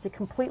argument, is to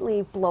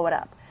completely blow it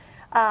up.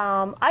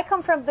 I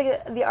come from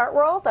the art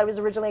world. I was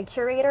originally a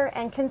curator,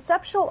 and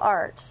conceptual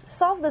art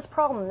solved this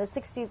problem in the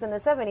 60s and the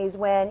 70s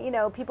when,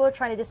 people are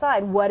trying to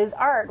decide what is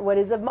art, what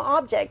is an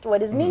object,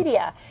 what is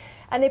media.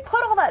 And they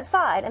put all that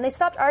aside, and they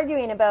stopped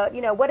arguing about,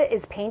 what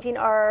is painting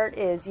art,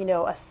 is,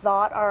 a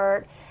thought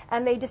art.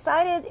 And they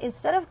decided,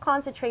 instead of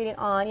concentrating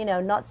on,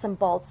 nuts and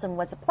bolts and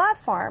what's a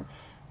platform,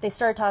 they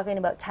started talking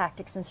about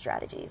tactics and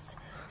strategies.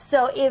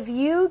 So if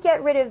you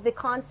get rid of the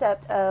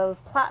concept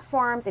of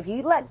platforms, if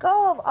you let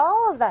go of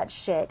all of that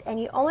shit and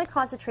you only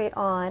concentrate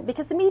on,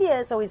 because the media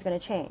is always going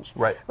to change.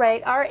 Right.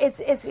 Right. It's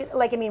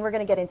we're going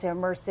to get into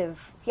immersive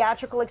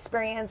theatrical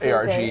experiences.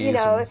 ARGs.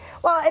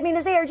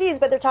 There's ARGs,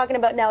 but they're talking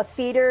about now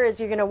theater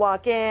is you're going to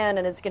walk in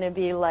and it's going to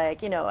be a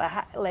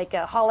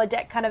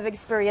holodeck kind of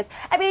experience.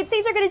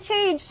 Things are going to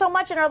change so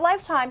much in our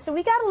lifetime. So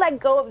we got to let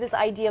go of this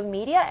idea of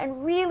media,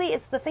 and really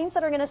it's the things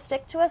that are going to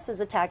stick to us is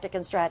the tactic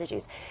and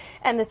strategies.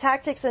 And the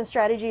tactics and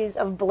strategies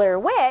of Blair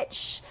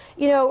Witch,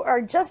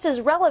 are just as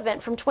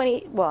relevant from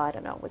 20, I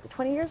don't know, was it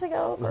 20 years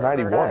ago? It was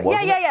 91,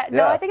 wasn't it? Yeah.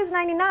 No, I think it's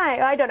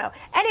 99. I don't know.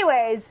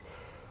 Anyways,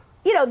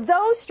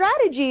 those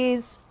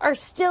strategies are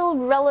still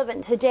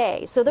relevant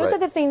today. So those are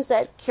the things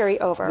that carry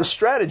over. The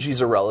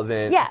strategies are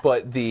relevant,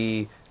 but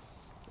a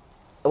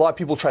lot of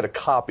people try to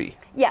copy.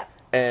 Yeah.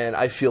 And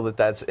I feel that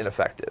that's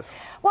ineffective.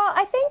 Well,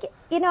 I think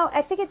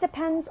it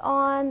depends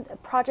on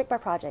project by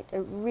project.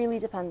 It really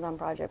depends on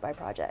project by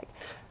project.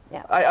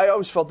 Yeah. I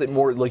always felt that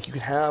more like you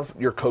can have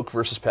your Coke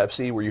versus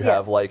Pepsi, where you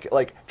have like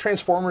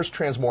Transformers,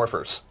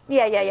 Transmorphers.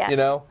 Yeah. You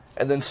know,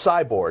 and then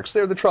cyborgs.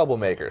 They're the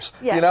troublemakers.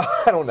 Yeah. You know,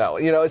 I don't know.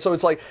 You know, so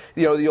it's like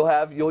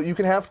you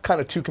can have kind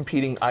of two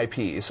competing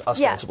IPs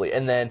ostensibly,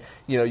 and then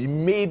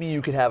maybe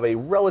you can have a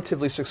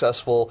relatively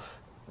successful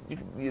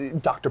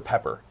Dr.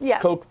 Pepper. Yeah.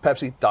 Coke,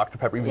 Pepsi, Dr.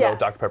 Pepper, even though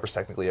Dr. Pepper is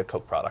technically a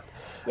Coke product.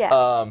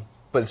 Yeah.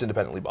 But it's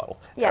independently bottled,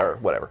 Yeah. or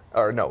whatever,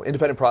 or no,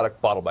 independent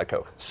product bottled by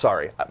Coke.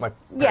 Sorry, my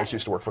parents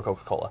used to work for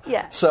Coca-Cola.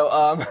 Yeah.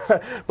 So,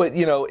 but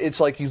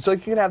it's like you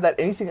can have that.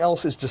 Anything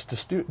else is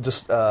just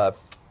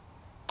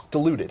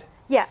diluted.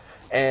 Yeah.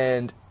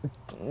 And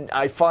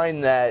I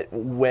find that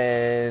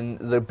when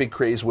the big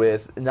craze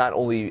with not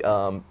only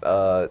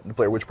the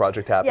Blair Witch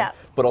Project happened,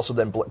 but also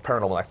then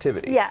Paranormal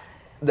Activity,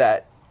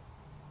 that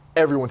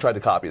everyone tried to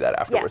copy that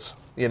afterwards.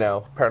 You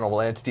know,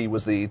 Paranormal Entity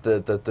was the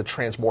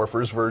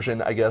Transmorphers version,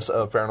 I guess,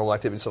 of Paranormal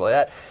Activity, stuff like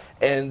that.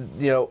 And,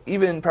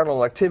 even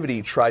Paranormal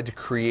Activity tried to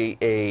create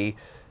a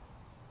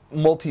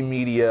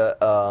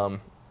multimedia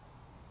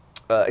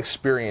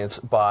experience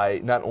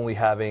by not only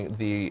having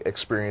the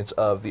experience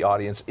of the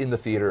audience in the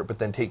theater, but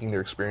then taking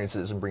their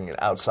experiences and bringing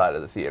it outside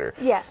of the theater.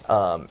 Yeah.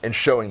 And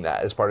showing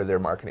that as part of their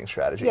marketing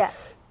strategy. Yeah.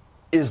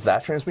 Is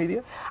that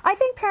transmedia? I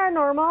think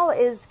Paranormal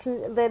is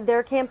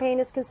their campaign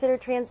is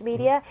considered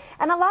transmedia,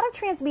 and a lot of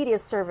transmedia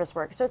is service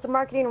work. So it's a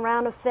marketing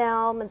around a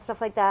film and stuff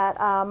like that.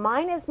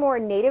 Mine is more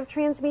native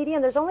transmedia,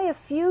 and there's only a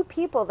few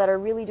people that are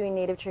really doing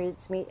native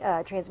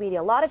transmedia.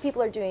 A lot of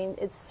people are doing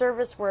it's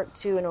service work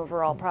to an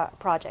overall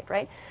project,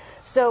 right?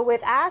 So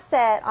with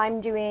Asset,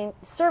 I'm doing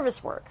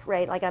service work,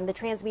 right? Like I'm the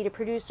transmedia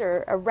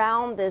producer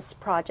around this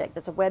project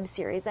that's a web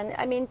series. And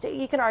I mean,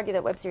 you can argue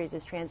that web series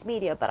is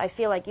transmedia, but I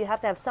feel like you have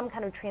to have some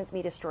kind of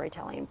transmedia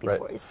storytelling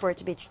for it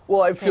to be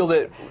Well, I feel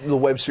that the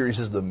web series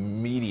is the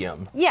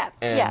medium.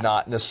 And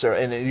not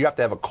necessarily, and you have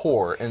to have a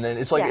core. And then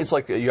it's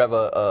like you have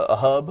a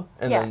hub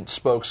and then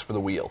spokes for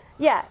the wheel.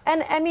 Yeah,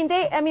 and I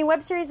mean,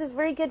 web series is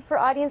very good for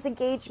audience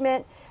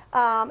engagement.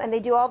 And they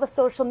do all the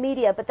social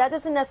media, but that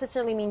doesn't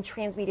necessarily mean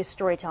transmedia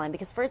storytelling,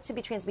 because for it to be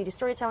transmedia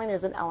storytelling,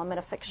 there's an element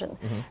of fiction,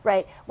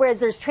 right? Whereas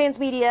there's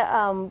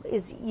transmedia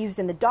is used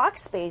in the doc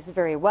space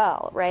very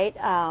well, right?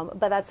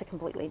 But that's a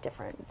completely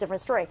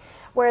different story.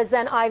 Whereas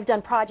then I've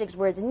done projects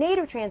where it's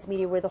native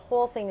transmedia, where the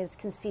whole thing is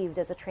conceived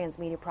as a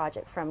transmedia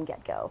project from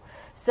get-go.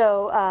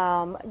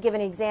 So give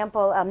an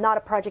example, not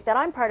a project that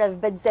I'm part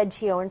of, but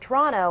ZTO in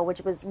Toronto,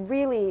 which was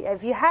really,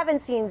 if you haven't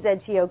seen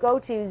ZTO, go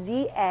to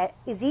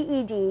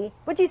ZED,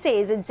 what do you say?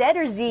 Is it Z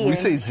or Z? We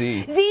say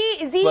Z.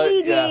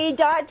 ZED.TO.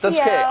 That's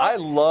okay. I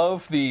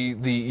love the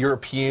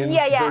European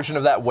version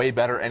of that way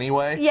better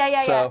anyway.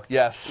 So,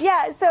 yes.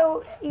 Yeah,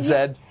 so...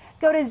 Z.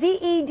 Go to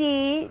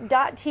ZED.TO,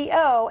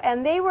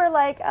 and they were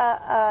like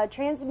a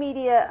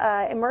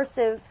transmedia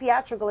immersive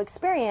theatrical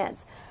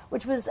experience,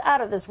 which was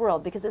out of this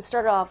world, because it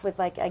started off with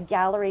like a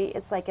gallery.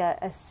 It's like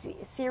a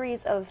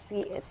series of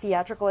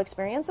theatrical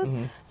experiences.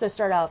 So it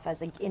started off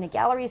as in a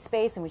gallery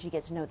space in which you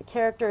get to know the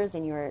characters,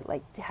 and you're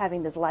like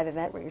having this live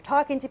event where you're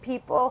talking to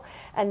people,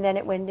 and then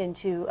it went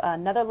into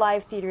another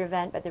live theater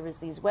event, but there was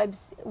these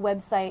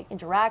website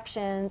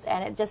interactions,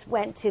 and it just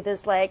went to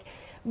this like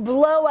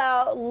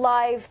blowout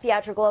live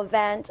theatrical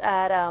event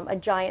at a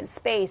giant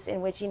space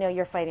in which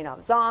you're fighting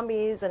off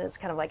zombies, and it's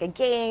kind of like a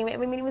game. I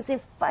mean, it was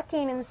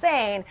fucking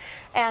insane,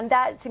 and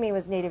that to me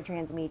was native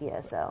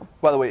transmedia. So,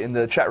 by the way, in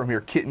the chat room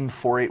here,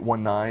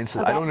 Kitten4819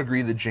 says, I don't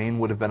agree that Jane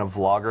would have been a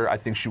vlogger. I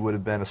think she would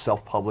have been a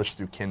self-published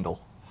through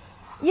Kindle.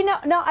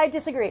 No, I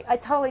disagree. I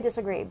totally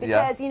disagree,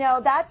 because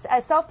that's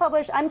a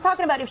self-published. I'm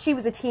talking about if she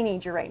was a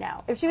teenager right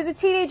now. If she was a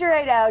teenager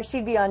right now,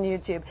 she'd be on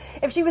YouTube.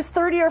 If she was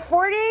 30 or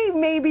 40,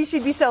 maybe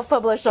she'd be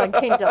self-published on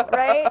Kindle,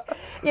 right?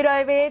 You know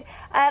what I mean?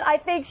 And I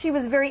think she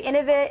was very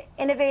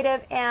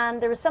innovative.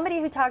 And there was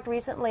somebody who talked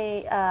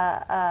recently,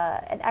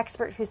 an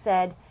expert who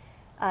said,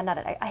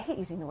 I hate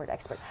using the word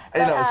expert.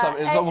 But, I know,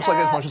 it's almost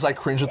like as much as I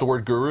cringe at the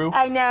word guru.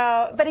 I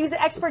know, but he was an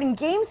expert in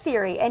game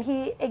theory, and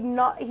he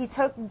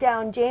took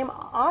down Jane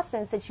Austen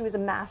and said she was a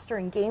master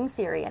in game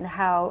theory, and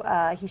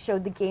how he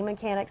showed the game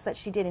mechanics that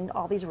she did in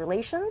all these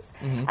relations.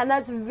 And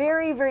that's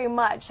very, very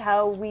much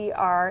how we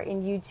are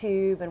in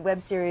YouTube and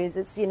web series.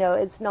 It's,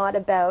 it's not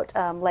about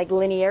like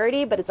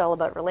linearity, but it's all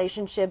about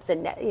relationships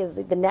and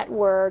the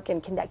network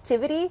and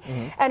connectivity.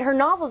 And her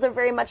novels are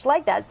very much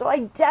like that. So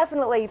I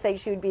definitely think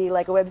she would be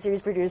like a web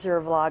series producer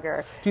or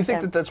vlogger. Do you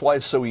think that that's why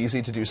it's so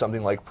easy to do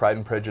something like Pride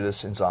and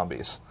Prejudice and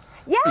Zombies?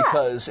 Yeah.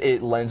 Because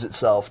it lends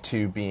itself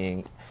to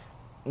being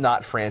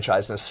not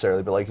franchised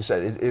necessarily, but like you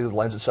said, it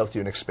lends itself to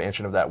an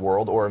expansion of that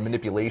world or a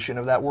manipulation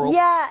of that world.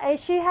 Yeah, and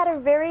she had a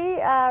very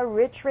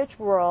rich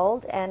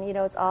world, and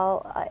it's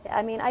all,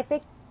 I mean, I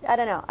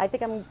don't know, I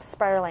think I'm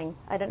spiraling.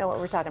 I don't know what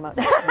we're talking about.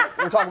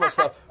 We're talking about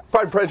stuff.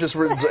 Pride and Prejudice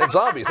and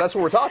Zombies. That's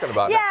what we're talking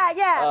about.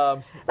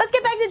 Yeah. Let's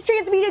get back to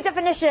transmedia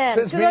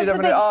definitions. Transmedia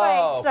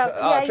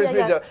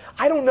definition.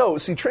 I don't know.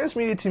 See,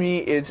 transmedia to me,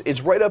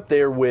 it's right up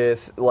there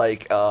with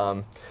like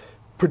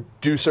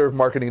producer of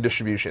marketing and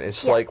distribution.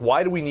 It's like,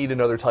 why do we need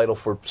another title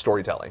for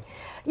storytelling?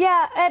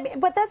 Yeah,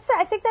 but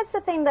I think that's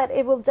the thing, that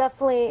it will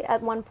definitely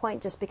at one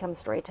point just become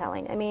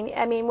storytelling. I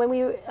mean,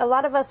 when a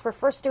lot of us were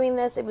first doing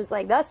this, it was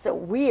like, that's so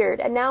weird,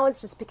 and now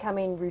it's just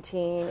becoming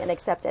routine and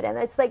accepted, and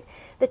it's like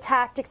the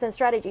tactics and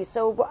strategies.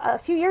 So a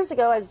few years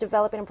ago, I was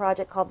developing a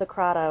project called The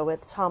Crowda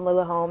with Tom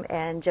Lillehome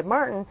and Jim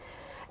Martin.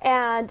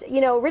 And,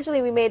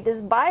 originally we made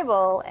this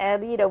Bible,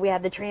 and, we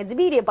had the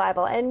Transmedia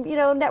Bible, and,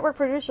 network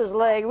producers were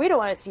like, we don't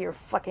want to see your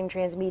fucking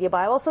Transmedia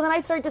Bible. So then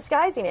I started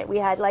disguising it. We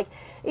had,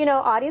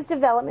 audience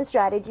development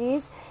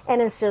strategies and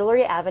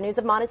ancillary avenues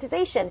of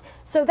monetization.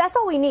 So that's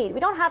all we need. We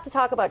don't have to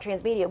talk about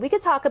Transmedia. We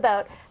could talk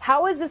about,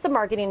 how is this a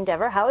marketing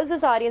endeavor? How is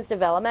this audience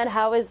development?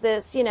 How is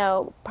this, and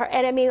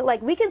I mean,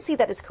 we can see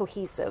that it's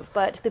cohesive,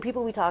 but the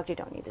people we talk to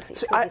don't need to see.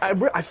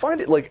 I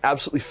find it,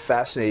 absolutely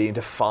fascinating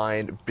to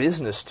find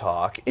business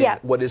talk in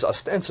what is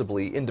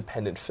ostensibly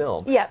independent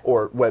film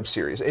or web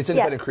series. It's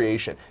independent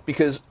creation,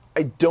 because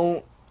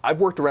I've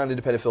worked around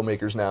independent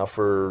filmmakers now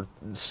for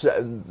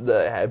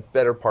the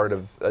better part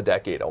of a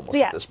decade almost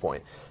at this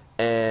point.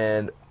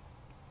 And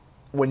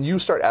when you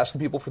start asking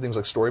people for things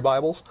like story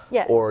Bibles,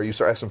 or you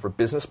start asking for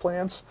business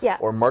plans,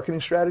 or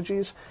marketing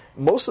strategies,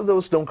 most of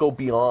those don't go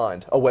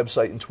beyond a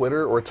website and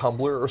Twitter or a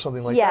Tumblr or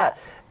something like that.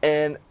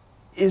 And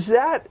is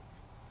that,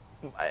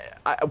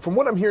 from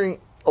what I'm hearing,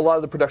 a lot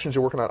of the productions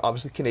you're working on,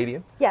 obviously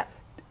Canadian.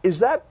 Is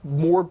that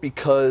more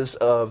because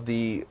of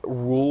the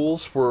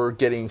rules for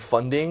getting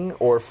funding,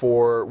 or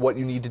for what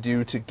you need to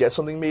do to get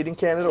something made in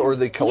Canada, or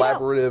the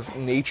collaborative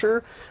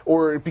nature,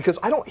 or because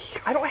I don't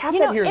have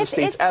that here in the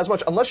States as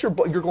much, unless you're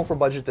going for a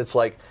budget that's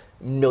like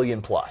 $1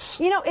 million plus.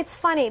 It's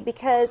funny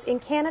because in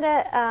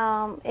Canada,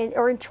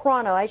 or in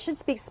Toronto, I should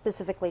speak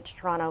specifically to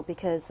Toronto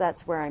because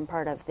that's where I'm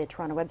part of the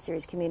Toronto web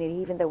series community,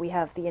 even though we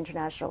have the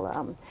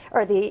international,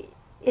 or the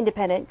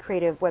independent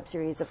creative web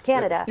series of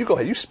Canada. You go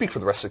ahead. You speak for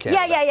the rest of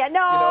Canada. Yeah.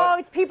 No,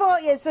 it's people.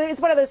 It's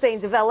one of those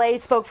things. If LA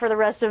spoke for the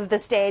rest of the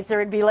states, there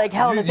would be like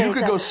hell in the face. You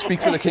could go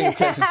speak for the King of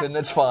Kensington.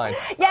 That's fine.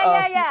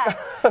 Yeah.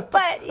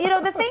 But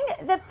the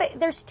thing,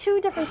 there's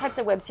two different types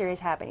of web series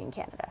happening in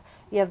Canada.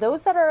 You have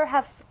those that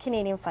have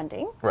Canadian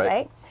funding,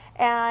 right?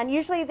 And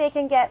usually they'll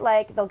get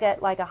like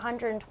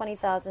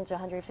 120,000 to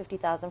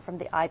 150,000 from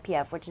the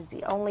IPF, which is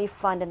the only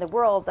fund in the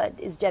world that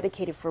is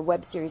dedicated for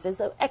web series as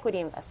an equity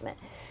investment.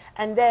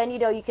 And then,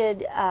 you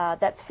could,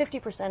 that's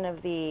 50%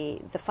 of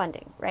the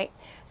funding, right?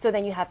 So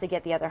then you have to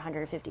get the other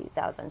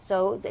 150,000.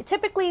 So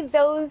typically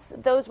those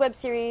web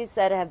series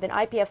that have been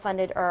IPF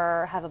funded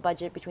have a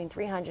budget between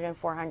 300 and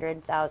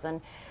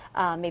 400,000,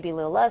 maybe a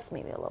little less,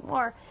 maybe a little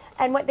more.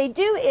 And what they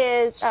do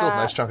is still a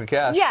nice chunk of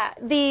cash. Yeah,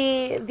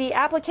 the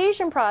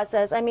application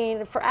process. I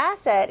mean, for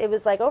Asset, it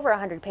was like over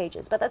 100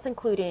 pages, but that's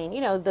including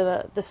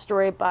the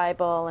story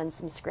Bible and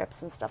some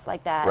scripts and stuff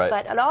like that. Right.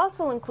 But it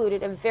also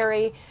included a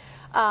very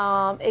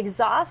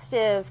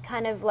exhaustive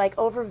kind of like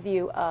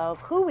overview of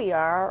who we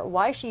are,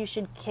 why you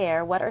should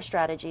care, what our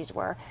strategies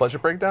were.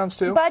 Budget breakdowns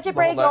too? Budget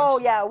break, oh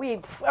yeah,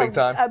 big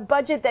time. A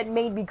budget that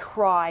made me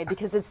cry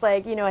because it's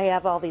like, I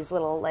have all these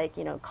little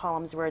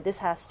columns where this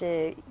has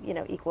to,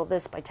 equal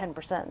this by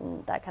 10%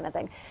 and that kind of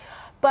thing.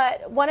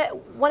 But one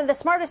of the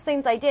smartest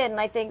things I did,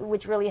 and I think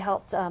which really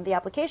helped the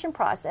application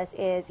process,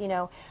 is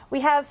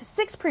we have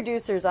 6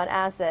 producers on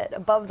Asset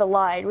above the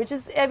line, which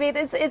is, I mean,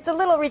 it's a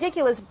little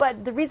ridiculous.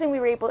 But the reason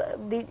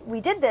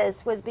we did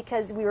this was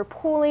because we were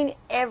pooling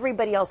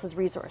everybody else's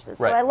resources.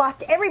 Right. So I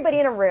locked everybody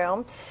in a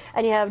room,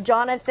 and you have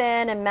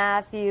Jonathan and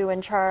Matthew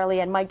and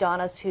Charlie and Mike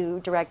Donis, who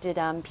directed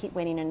Pete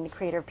Winning and the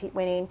creator of Pete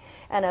Winning,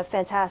 and a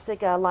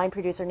fantastic line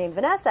producer named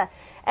Vanessa.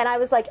 And I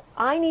was like,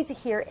 I need to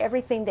hear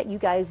everything that you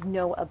guys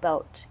know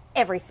about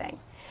everything.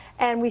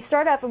 And we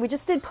start off, and we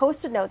just did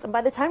Post-it notes. And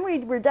by the time we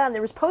were done,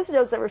 there was Post-it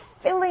notes that were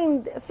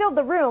filled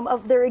the room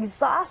of their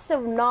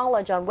exhaustive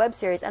knowledge on web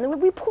series. And then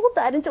we pulled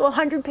that into a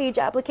 100-page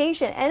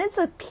application, and it's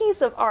a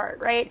piece of art,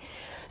 right?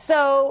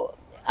 So,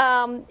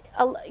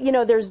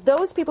 there's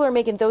those people who are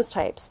making those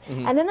types.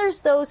 Mm-hmm. And then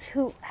there's those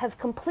who have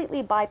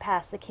completely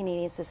bypassed the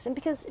Canadian system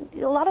because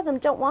a lot of them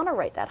don't want to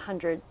write that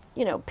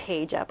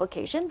 100-page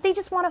application. They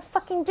just want to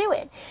fucking do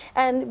it.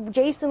 And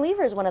Jason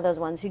Lever is one of those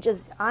ones who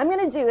just, I'm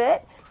going to do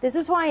it. This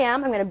is who I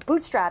am. I'm going to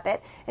bootstrap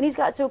it. And he's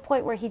got to a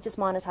point where he just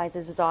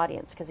monetizes his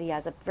audience because he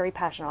has a very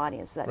passionate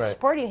audience that's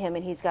supporting him.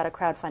 And he's got a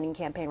crowdfunding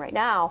campaign right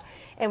now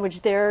in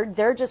which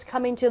they're just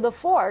coming to the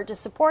fore to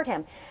support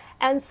him.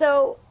 And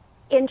so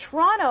in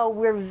Toronto,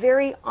 we're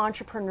very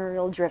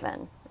entrepreneurial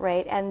driven,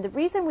 right? And the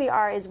reason we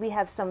are is we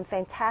have some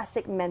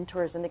fantastic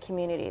mentors in the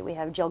community. We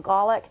have Jill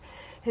Golick,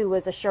 who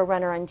was a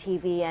showrunner on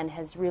TV and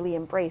has really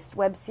embraced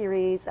web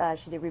series.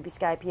 She did Ruby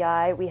Sky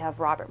PI. We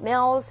have Robert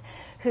Mills,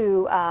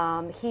 who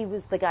he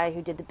was the guy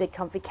who did the Big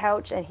Comfy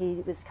Couch, and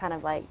he was kind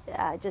of like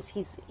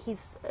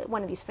he's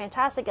one of these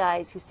fantastic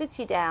guys who sits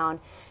you down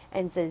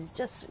and says,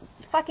 just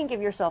fucking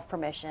give yourself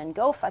permission,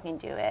 go fucking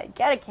do it,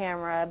 get a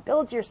camera,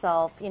 build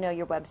yourself,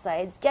 your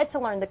websites, get to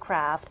learn the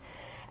craft.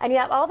 And you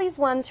have all these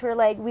ones who are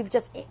like, we've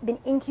just been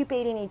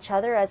incubating each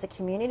other as a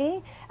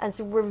community. And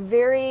so we're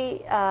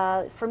very,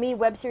 for me,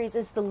 web series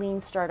is the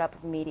lean startup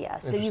of media.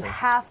 So you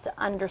have to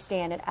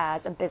understand it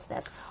as a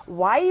business.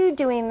 Why are you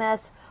doing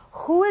this?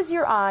 Who is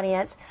your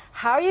audience?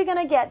 How are you going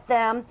to get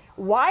them?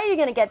 Why are you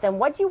going to get them?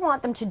 What do you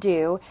want them to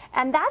do?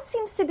 And that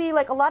seems to be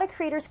like a lot of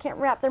creators can't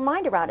wrap their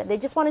mind around it. They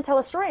just want to tell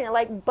a story. And they're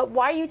like, but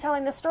why are you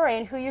telling the story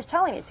and who you're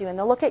telling it to? And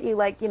they'll look at you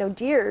like, you know,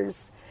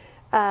 deers.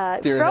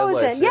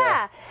 Frozen,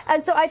 yeah.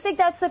 And so I think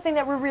that's the thing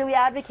that we're really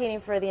advocating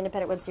for the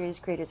independent web series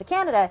creators of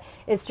Canada,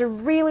 is to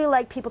really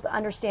like people to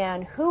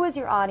understand who is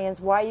your audience,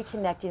 why are you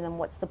connecting them,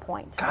 what's the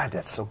point. God,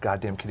 that's so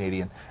goddamn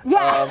Canadian.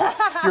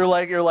 Yeah. You're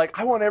like,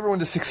 I want everyone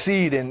to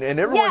succeed, and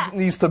everyone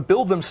needs to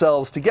build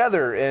themselves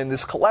together and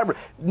this collaborate.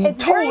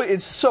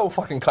 It's so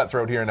fucking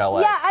cutthroat here in LA.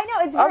 Yeah, I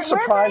know. I'm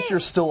surprised you're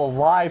still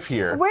alive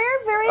here.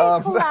 We're very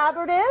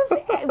collaborative.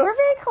 We're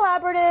very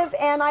collaborative,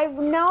 and I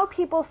know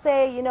people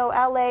say, you know,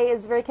 LA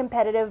is very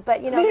competitive.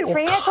 But you know,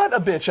 cut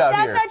a bitch out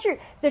here. That's not true.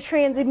 The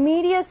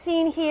transmedia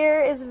scene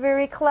here is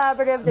very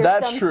collaborative.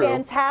 There's some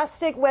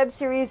fantastic web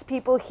series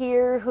people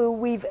here who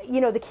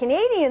the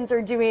Canadians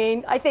are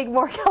doing, I think,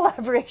 more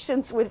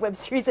collaborations with web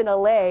series in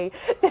LA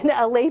than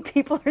LA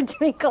people are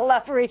doing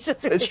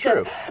collaborations with. It's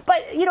true.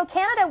 But you know,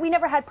 Canada, we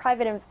never had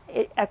private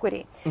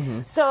equity.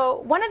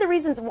 So one of the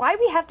reasons why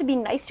we have to be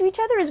nice to each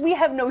other is we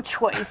have no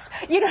choice.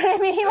 You know what I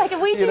mean? Like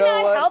if we do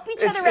not help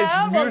each other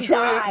out, we'll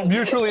die.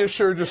 Mutually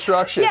assured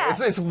destruction. Yeah.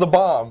 It's the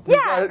bomb.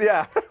 Yeah.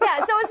 Yeah. So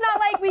it's not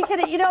like we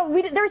could, you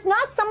know, there's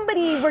not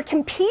somebody we're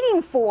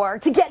competing for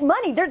to get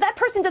money. That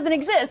person doesn't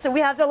exist. So we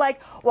have to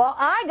like, well,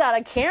 I got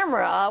a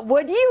camera.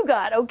 What do you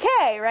got?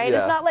 Okay, right? Yeah.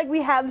 It's not like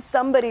we have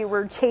somebody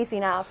we're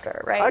chasing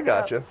after, right? I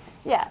gotcha.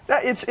 Yeah.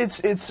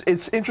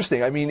 It's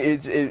interesting. I mean,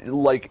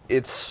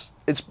 it's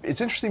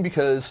interesting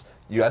because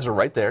you guys are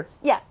right there.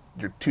 Yeah.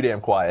 You're too damn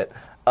quiet.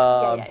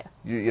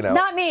 You know,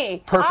 not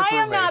me. Perfect I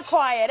am roommates. not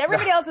quiet.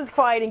 Everybody else is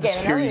quiet and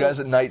getting. Hear you guys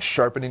at night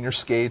sharpening your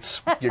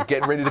skates. You're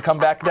getting ready to come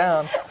back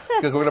down.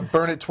 We're going to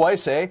burn it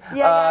twice, eh?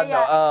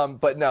 Yeah.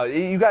 But no,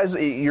 you guys,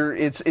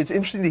 it's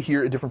interesting to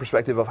hear a different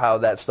perspective of how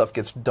that stuff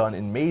gets done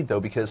and made, though,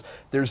 because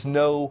there's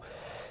no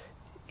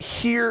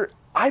here.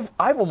 I've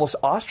almost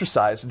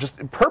ostracized just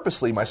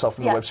purposely myself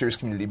from the web series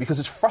community because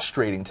it's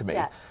frustrating to me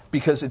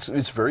because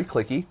it's very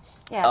cliquey.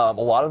 Yeah. A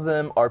lot of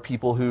them are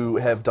people who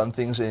have done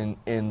things in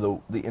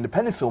the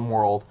independent film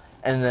world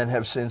and then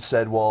have since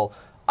said, well,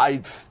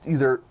 I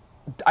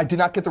did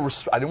not get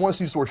I didn't want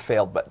to use the word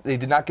failed, but they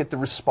did not get the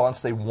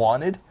response they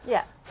wanted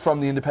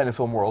from the independent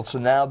film world. So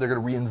now they're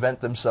going to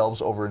reinvent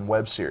themselves over in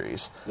web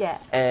series. Yeah.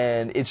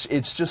 And it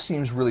just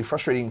seems really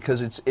frustrating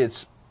because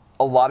it's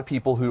a lot of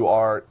people who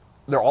are.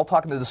 They're all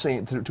talking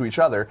to each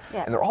other,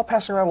 and they're all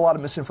passing around a lot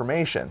of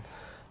misinformation,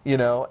 you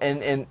know.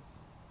 And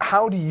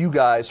how do you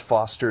guys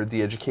foster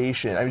the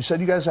education? I mean, you said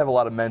you guys have a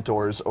lot of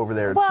mentors over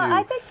there too.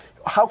 I think.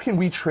 How can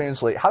we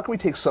translate? How can we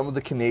take some of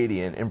the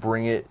Canadian and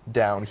bring it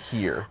down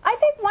here? I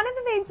think one of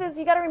the things is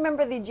you got to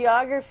remember the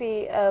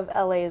geography of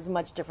LA is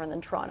much different than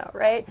Toronto,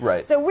 right?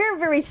 Right. So we're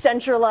very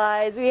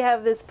centralized. We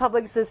have this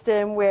public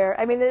system where,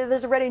 I mean,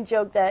 there's a running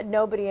joke that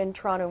nobody in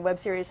Toronto in web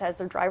series has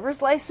their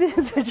driver's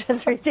license, which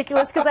is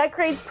ridiculous because that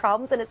creates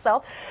problems in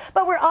itself.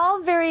 But we're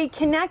all very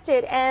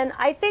connected, and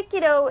I think, you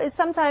know,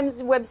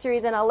 sometimes web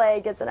series in LA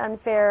gets an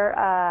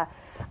unfair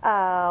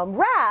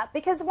rap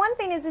because one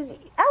thing is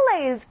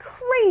LA is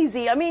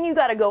crazy. I mean, you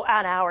got to go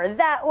an hour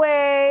that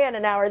way and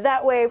an hour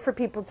that way for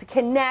people to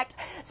connect.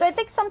 So I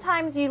think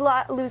sometimes you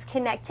lose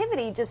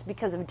connectivity just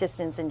because of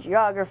distance and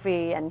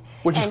geography and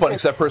which is funny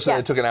because that person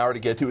that took an hour to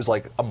get to is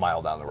like a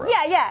mile down the road.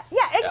 Yeah,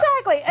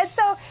 exactly. And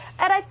so,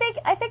 and I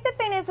think the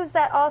thing is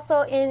that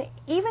also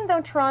even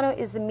though Toronto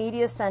is the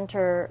media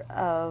center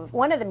of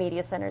one of the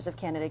media centers of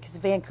Canada, because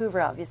Vancouver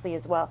obviously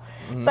as well,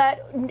 but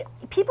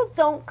people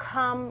don't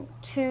come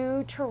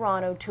to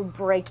Toronto to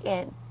break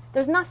in.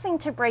 There's nothing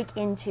to break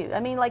into. I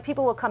mean, like,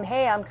 people will come,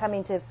 hey, I'm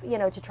coming to, you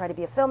know, to try to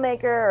be a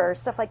filmmaker or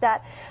stuff like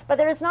that. But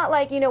there's not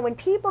like, you know, when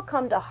people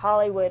come to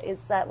Hollywood,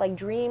 it's that, like,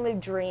 dream of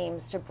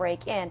dreams to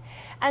break in.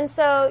 And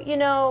so, you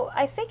know,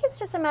 I think it's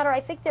just a matter, I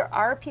think there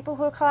are people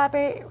who are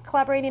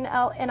collaborating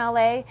in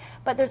LA,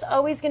 but there's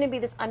always going to be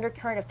this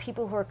undercurrent of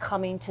people who are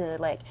coming to,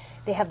 like,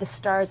 they have the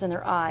stars in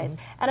their eyes.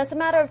 And it's a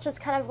matter of just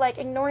kind of like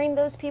ignoring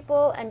those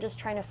people and just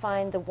trying to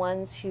find the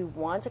ones who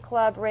want to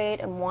collaborate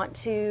and want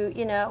to,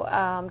 you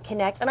know,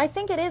 connect. And I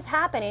think it is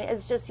happening.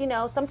 It's just, you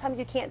know, sometimes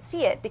you can't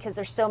see it because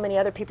there's so many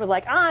other people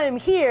like, I'm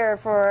here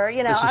for,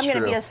 you know, I'm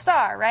going to be a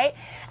star, right?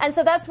 And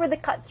so that's where the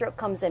cutthroat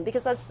comes in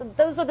because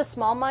those are the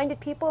small-minded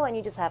people and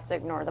you just have to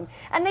ignore them.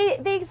 And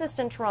they exist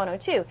in Toronto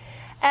too.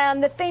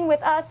 And the thing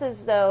with us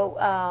is,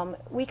 though,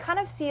 we kind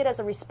of see it as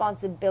a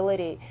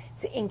responsibility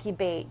to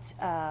incubate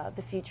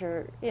the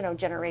future, you know,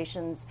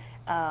 generations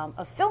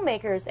of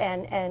filmmakers,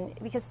 and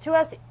because to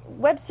us,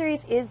 web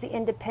series is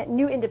the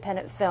new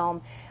independent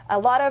film. A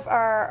lot of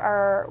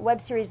our web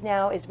series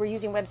now is we're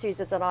using web series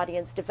as an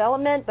audience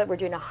development, but we're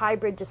doing a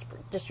hybrid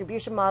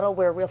distribution model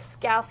where we'll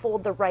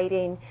scaffold the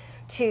writing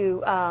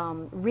to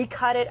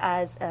recut it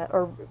as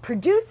or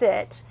produce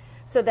it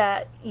so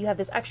that you have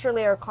this extra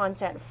layer of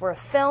content for a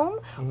film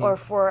or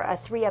for a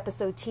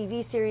 3-episode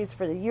TV series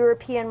for the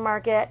European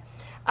market.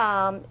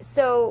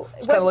 So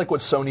it's kind of like what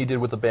Sony did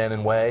with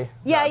Abandoned Way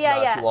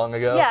not too long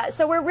ago. Yeah,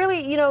 so we're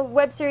really, you know,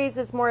 web series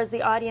is more as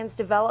the audience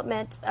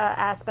development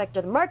aspect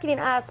or the marketing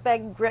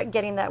aspect,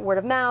 getting that word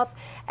of mouth,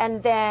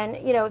 and then,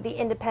 you know, the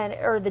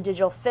independent or the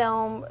digital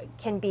film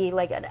can be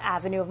like an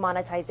avenue of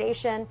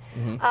monetization.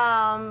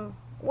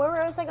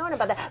 Where was I going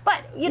about that?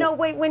 But, you know,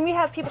 when we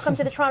have people come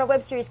to the Toronto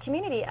web series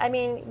community, I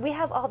mean, we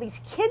have all these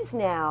kids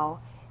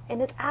now,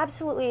 and it's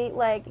absolutely,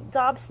 like,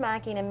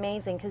 gobsmacking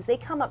amazing, because they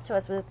come up to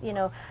us with, you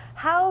know,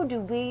 how do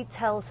we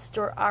tell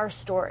our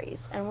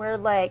stories? And we're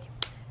like,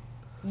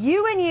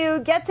 you and you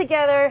get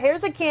together,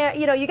 here's a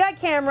you know, you got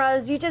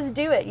cameras, you just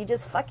do it. You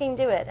just fucking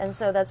do it. And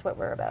so that's what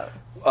we're about.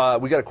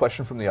 We got a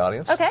question from the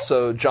audience. Okay.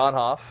 So John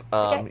Hoff,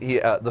 he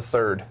the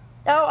third.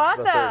 Oh,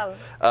 awesome.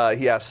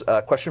 He asks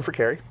a question for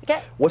Carrie.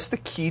 Okay. What's the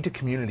key to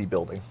community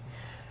building?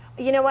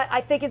 You know what?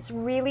 I think it's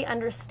really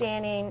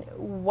understanding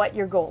what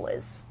your goal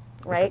is,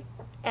 right?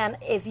 And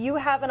if you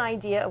have an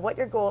idea of what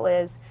your goal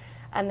is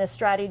and the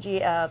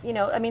strategy of, you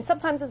know, I mean,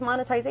 sometimes it's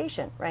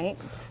monetization, right?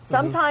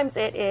 Sometimes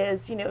it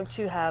is, you know,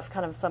 to have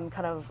kind of some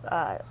kind of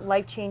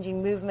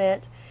life-changing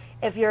movement.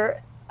 If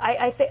you're,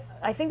 I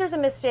think there's a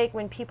mistake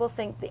when people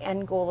think the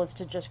end goal is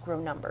to just grow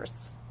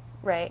numbers,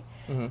 right?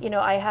 You know,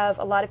 I have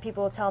a lot of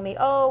people tell me,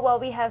 oh, well,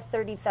 we have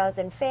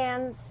 30,000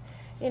 fans.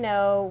 You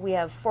know, we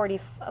have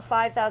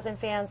 45,000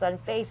 fans on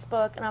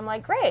Facebook. And I'm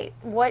like, great,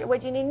 what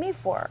do you need me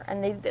for?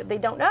 And they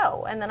don't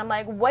know. And then I'm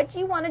like, what do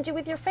you want to do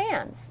with your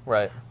fans?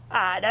 Right.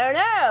 I don't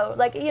know.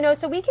 Like, you know,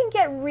 so we can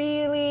get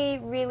really,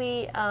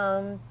 really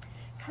kind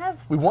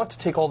of... We want to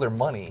take all their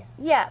money.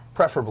 Yeah.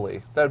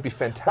 Preferably. That would be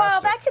fantastic. Well,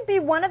 that could be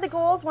one of the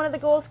goals. One of the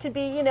goals could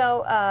be, you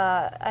know,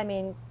 I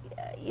mean...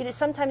 You know,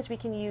 sometimes we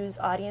can use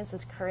audience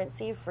as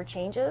currency for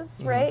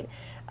changes, right?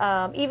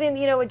 Even,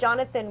 you know, with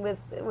Jonathan, with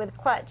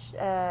Clutch,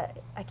 I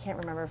can't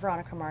remember,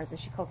 Veronica Mars, is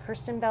she called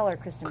Kirsten Bell or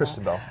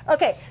Kristen Bell?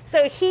 Okay,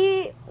 so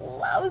he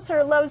loves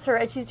her,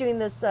 and she's doing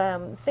this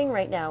thing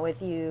right now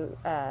with you,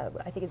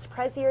 I think it's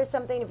Prezi or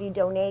something. If you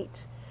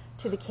donate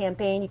to the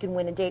campaign, you can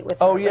win a date with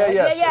her. Oh, yeah, right?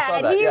 yeah.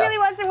 And he really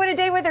wants to win a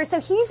date with her, so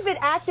he's been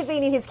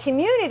activating his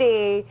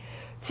community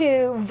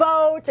to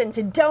vote and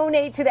to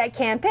donate to that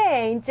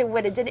campaign to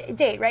win a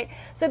date, right?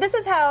 So this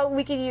is how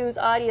we can use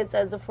audience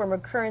as a form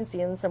of currency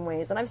in some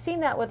ways. And I've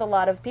seen that with a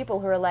lot of people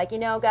who are like, you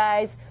know,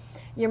 guys,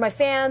 you're my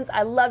fans,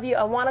 I love you,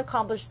 I want to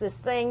accomplish this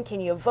thing, can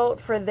you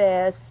vote for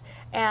this?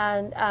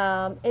 And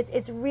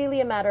it's really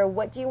a matter of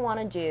what do you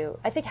want to do.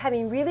 I think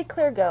having really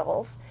clear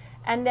goals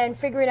and then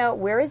figuring out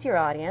where is your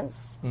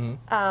audience,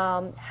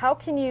 how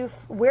can you,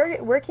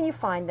 where can you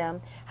find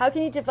them, how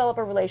can you develop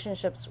a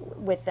relationships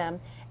with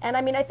them. And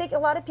I mean, I think a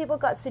lot of people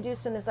got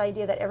seduced in this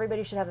idea that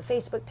everybody should have a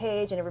Facebook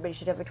page and everybody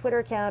should have a Twitter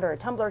account or a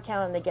Tumblr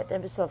account, and they get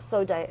themselves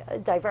so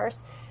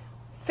diverse.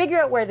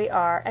 Figure out where they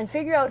are and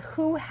figure out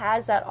who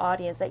has that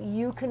audience that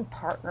you can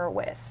partner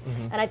with.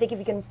 And I think if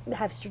you can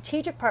have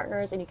strategic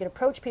partners and you can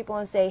approach people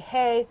and say,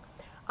 hey,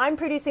 I'm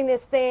producing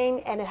this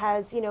thing and it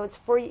has, you know, it's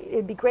for you,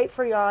 it'd be great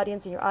for your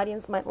audience and your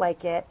audience might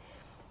like it.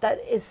 That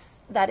is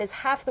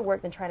half the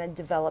work than trying to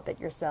develop it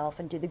yourself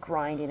and do the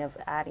grinding of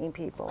adding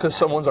people. Because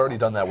someone's already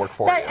done that work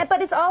for you.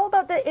 But it's all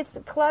about it's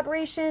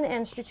collaboration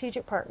and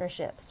strategic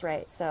partnerships,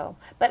 right? So,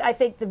 but I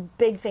think the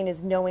big thing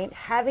is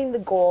having the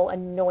goal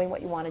and knowing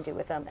what you want to do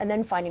with them, and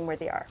then finding where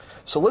they are.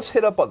 So let's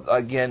hit up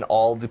again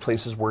all the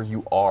places where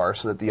you are,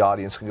 so that the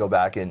audience can go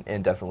back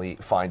and definitely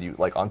find you.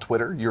 Like on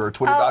Twitter, you're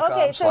twitter.com/.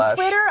 Okay, so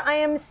Twitter, I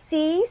am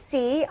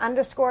CC_WHY.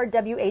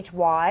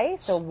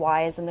 So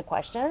Y is in the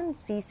question.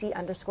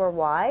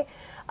 CC_Y.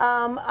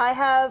 I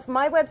have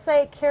my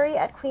website,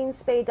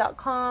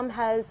 Carrie@queenspay.com,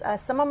 has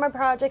some of my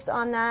projects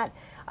on that.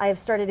 I have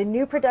started a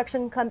new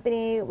production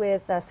company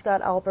with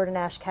Scott Albert and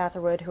Ash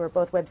Catherwood, who are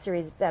both web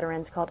series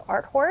veterans, called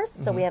Art Horse.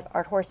 So we have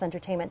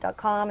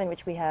arthhorseentertainment.com, in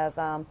which we have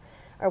our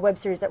web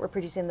series that we're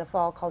producing in the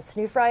fall called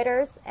Snoof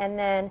Riders. And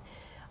then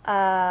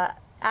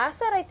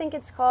Asset, I think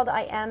it's called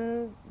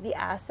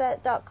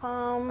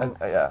IamTheAsset.com.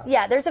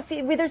 Yeah, there's a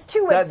few. There's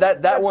two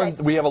websites. That one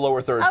we have a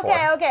lower third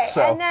for. Okay.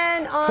 So. And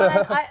then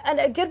and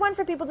a good one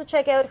for people to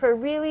check out who are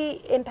really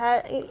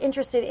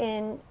interested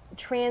in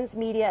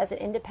transmedia as an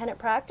independent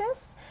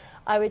practice.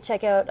 I would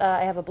check out,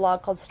 I have a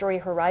blog called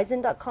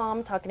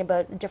StoryHorizon.com talking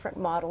about different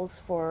models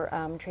for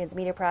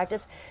transmedia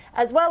practice,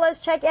 as well as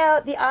check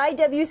out the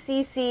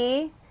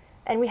IWCC.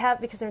 And we have,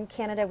 because in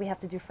Canada we have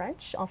to do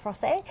French, en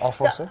français. En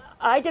français. So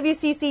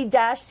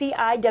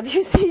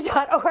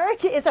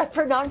IWCC-CIWC.org is our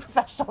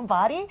non-professional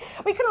body.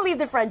 We couldn't leave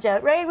the French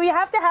out, right? We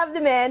have to have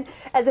them in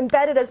as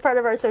embedded as part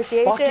of our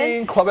association.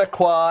 Fucking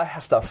Quebecois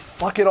has to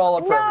fuck it all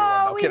up for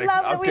everyone. No, we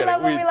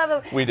love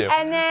them. We do.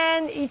 And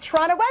then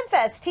Toronto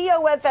Webfest,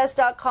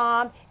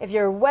 TOWebfest.com. If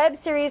you're a web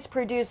series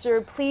producer,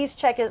 please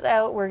check us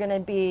out. We're going to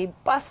be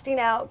busting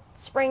out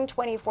spring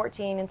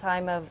 2014 in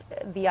time of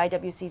the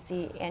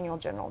IWCC annual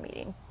general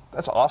meeting.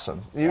 That's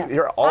awesome. Yeah.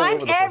 You're all I'm over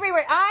the place.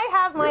 everywhere. I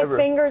have my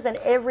fingers in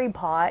every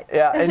pot.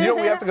 Yeah, and you know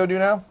what we have to go do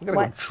now? We gotta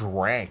What? go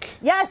drink.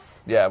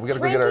 Yes. Yeah, we gotta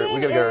go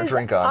get our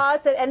drink on.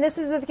 Awesome. And this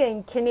is the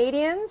thing,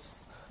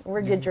 Canadians,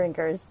 we're good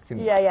drinkers.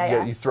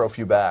 Yeah. You throw a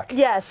few back.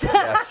 Yes.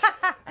 Yes.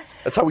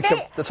 That's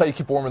how you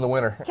keep warm in the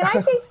winter. Can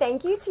I say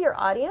thank you to your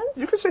audience?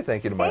 You can say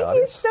thank you to my Thank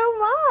audience. you so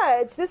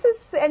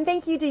much. And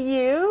thank you to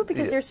you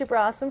because you're super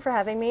awesome for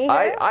having me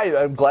here.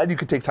 I'm glad you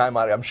could take time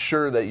out. I'm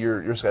sure that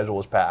your schedule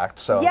was packed,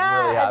 so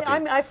I'm really happy.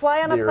 And I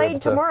fly on a plane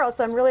tomorrow,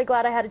 so I'm really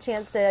glad I had a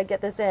chance to get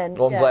this in.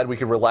 Well, I'm glad we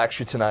could relax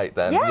you tonight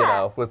then,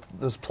 Yeah.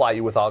 just ply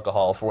you with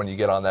alcohol for when you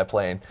get on that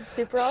plane.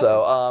 Super awesome.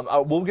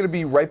 So we're going to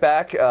be right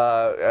back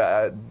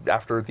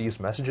after these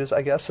messages,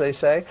 I guess they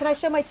say. Can I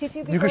show my tutu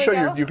before You can we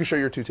go? You can show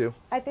your tutu.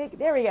 I think,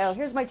 there we go.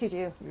 Here's my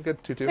tutu.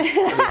 Good tutu.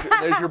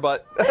 There's your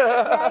butt.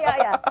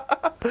 Yeah.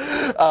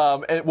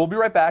 And we'll be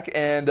right back,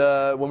 and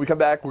when we come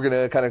back, we're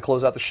going to kind of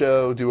close out the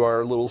show, do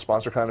our little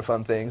sponsor kind of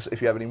fun things.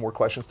 If you have any more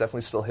questions,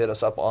 definitely still hit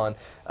us up on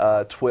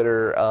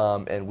Twitter,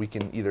 and we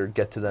can either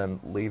get to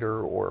them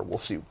later, or we'll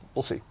see.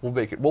 We'll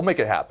make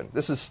it happen.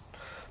 This is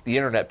the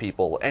internet,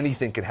 people.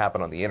 Anything can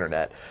happen on the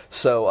internet.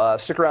 So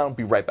stick around,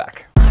 be right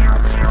back.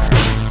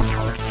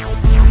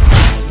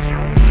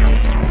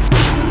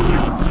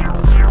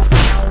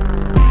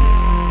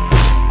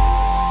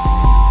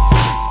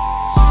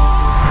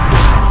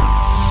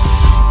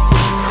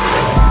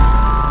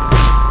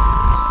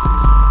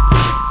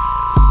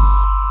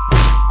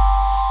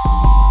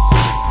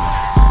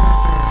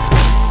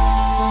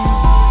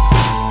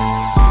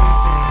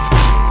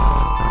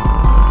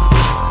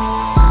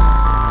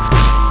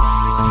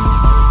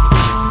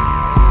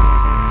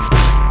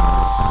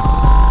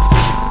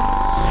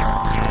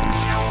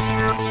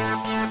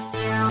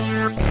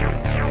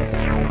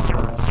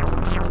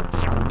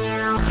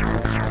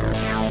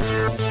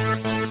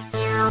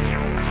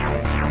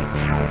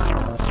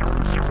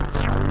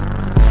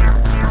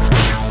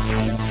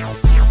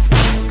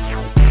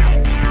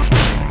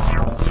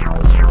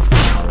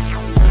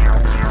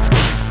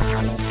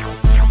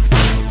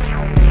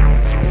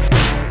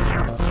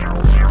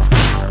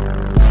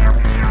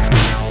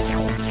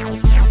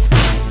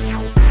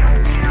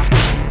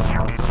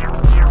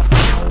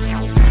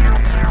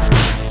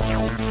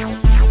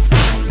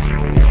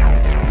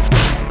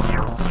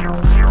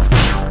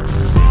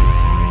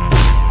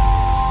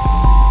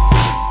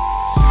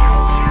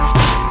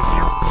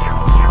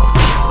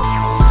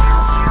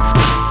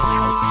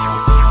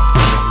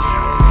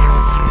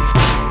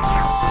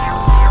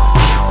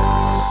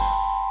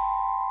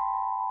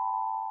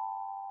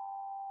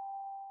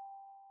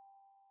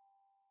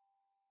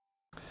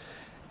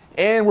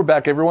 And we're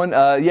back, everyone.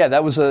 Yeah,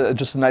 that was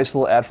just a nice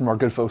little ad from our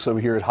good folks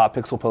over here at Hot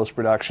Pixel Post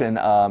Production.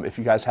 If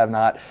you guys have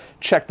not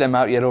checked them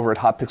out yet over at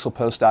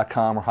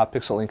hotpixelpost.com or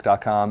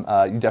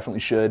hotpixelink.com, you definitely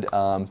should.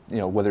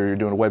 Whether you're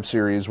doing a web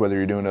series, whether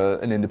you're doing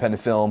an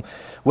independent film,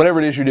 whatever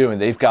it is you're doing,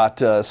 they've got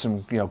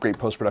some great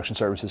post production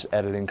services,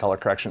 editing, color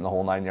correction, the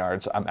whole 9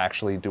 yards. I'm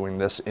actually doing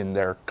this in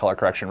their color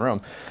correction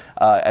room,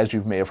 as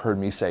you may have heard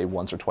me say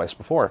once or twice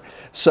before.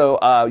 So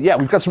yeah,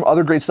 we've got some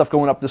other great stuff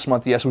going up this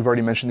month. Yes, we've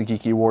already mentioned the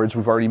Geeky Awards.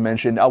 We've already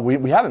mentioned.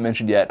 We haven't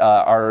mentioned yet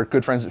our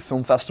good friends at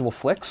Film Festival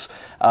Flicks.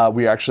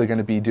 We're actually going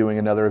to be doing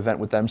another event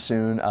with them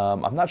soon.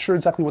 I'm not sure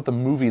exactly what the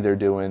movie they're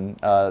doing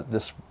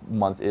this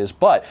month is,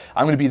 but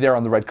I'm going to be there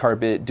on the red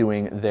carpet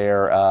doing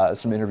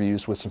some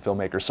interviews with some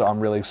filmmakers. So I'm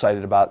really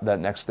excited about that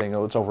next thing.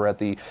 It's over at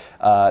the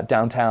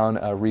downtown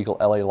Regal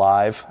LA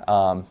Live.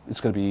 It's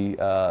going to be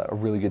a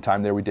really good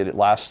time there. We did it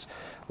last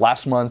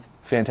month.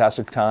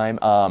 Fantastic time.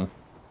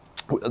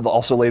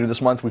 Also later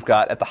this month, we've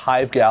got at the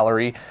Hive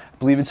Gallery, I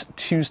believe it's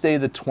Tuesday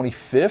the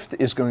 25th,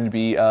 is going to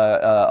be,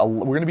 we're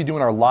going to be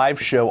doing our live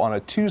show on a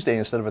Tuesday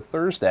instead of a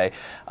Thursday.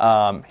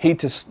 Hate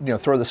to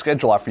throw the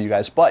schedule out for you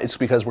guys, but it's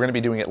because we're going to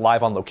be doing it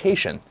live on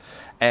location.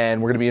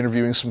 And we're going to be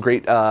interviewing some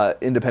great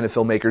independent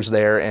filmmakers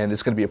there, and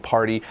it's going to be a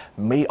party.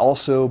 May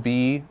also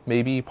be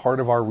maybe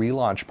part of our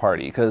relaunch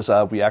party, because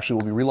we actually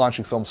will be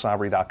relaunching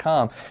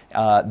FilmSnobbery.com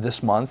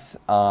this month.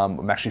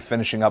 I'm actually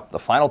finishing up the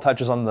final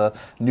touches on the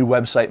new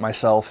website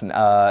myself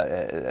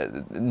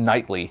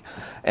nightly,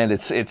 and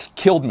it's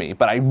killed me,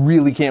 but I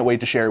really can't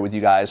wait to share it with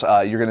you guys.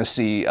 You're going to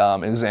see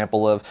an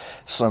example of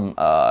some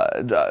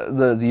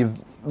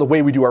the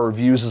way we do our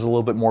reviews is a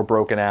little bit more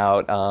broken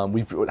out.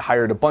 We've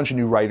hired a bunch of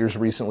new writers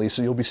recently,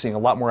 so you'll be seeing a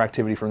lot more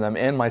activity from them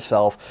and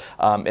myself.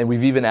 And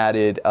we've even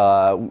added,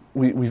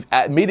 we've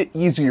made it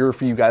easier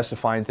for you guys to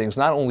find things,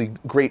 not only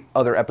great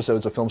other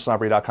episodes of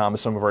FilmSnobbery.com and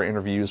some of our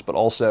interviews, but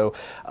also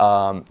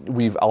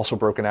we've also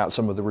broken out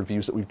some of the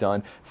reviews that we've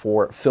done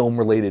for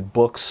film-related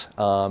books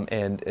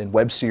and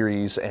web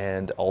series,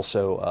 and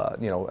also,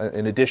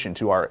 in addition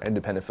to our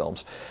independent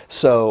films.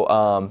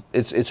 So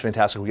it's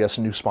fantastic. We got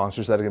some new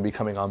sponsors that are going to be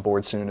coming on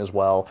board soon as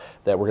well,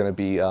 that we're going to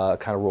be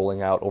kind of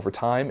rolling out over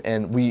time,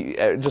 and we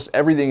just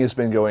everything has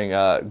been going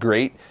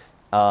great.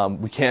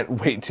 We can't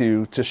wait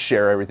to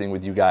share everything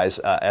with you guys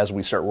as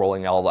we start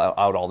rolling out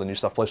all the new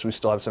stuff. Plus, we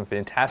still have some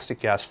fantastic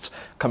guests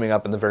coming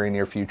up in the very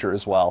near future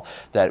as well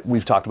that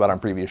we've talked about on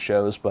previous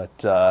shows,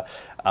 but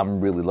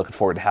I'm really looking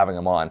forward to having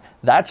them on.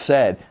 That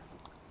said,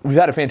 we've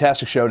had a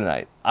fantastic show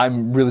tonight. I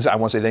want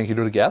to say thank you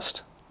to the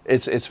guest.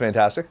 It's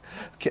fantastic.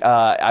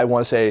 I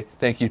want to say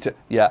thank you to,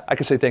 I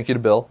could say thank you to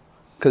Bill,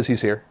 because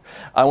he's here.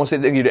 I want to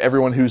say thank you to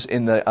everyone who's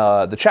in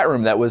the chat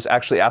room that was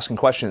actually asking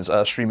questions.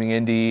 Streaming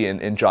Indie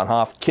and John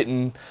Hoff,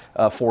 Kitten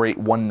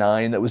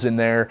 4819 that was in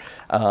there.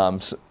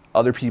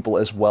 Other people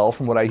as well,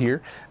 from what I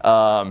hear.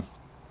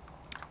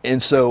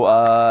 And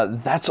so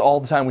that's all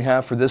the time we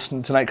have for this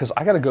tonight, because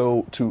I'm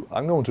going to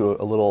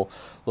a little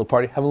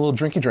party, have a little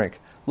drinky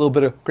drink, a little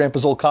bit of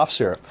Grandpa's old cough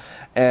syrup,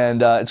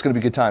 and it's going to be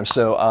a good time.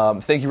 So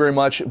thank you very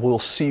much. We'll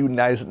see you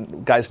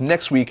guys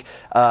next week,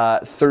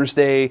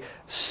 Thursday,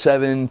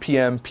 7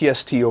 p.m.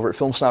 PST over at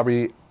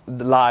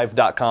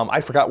FilmSnobberyLive.com.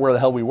 I forgot where the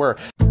hell we were.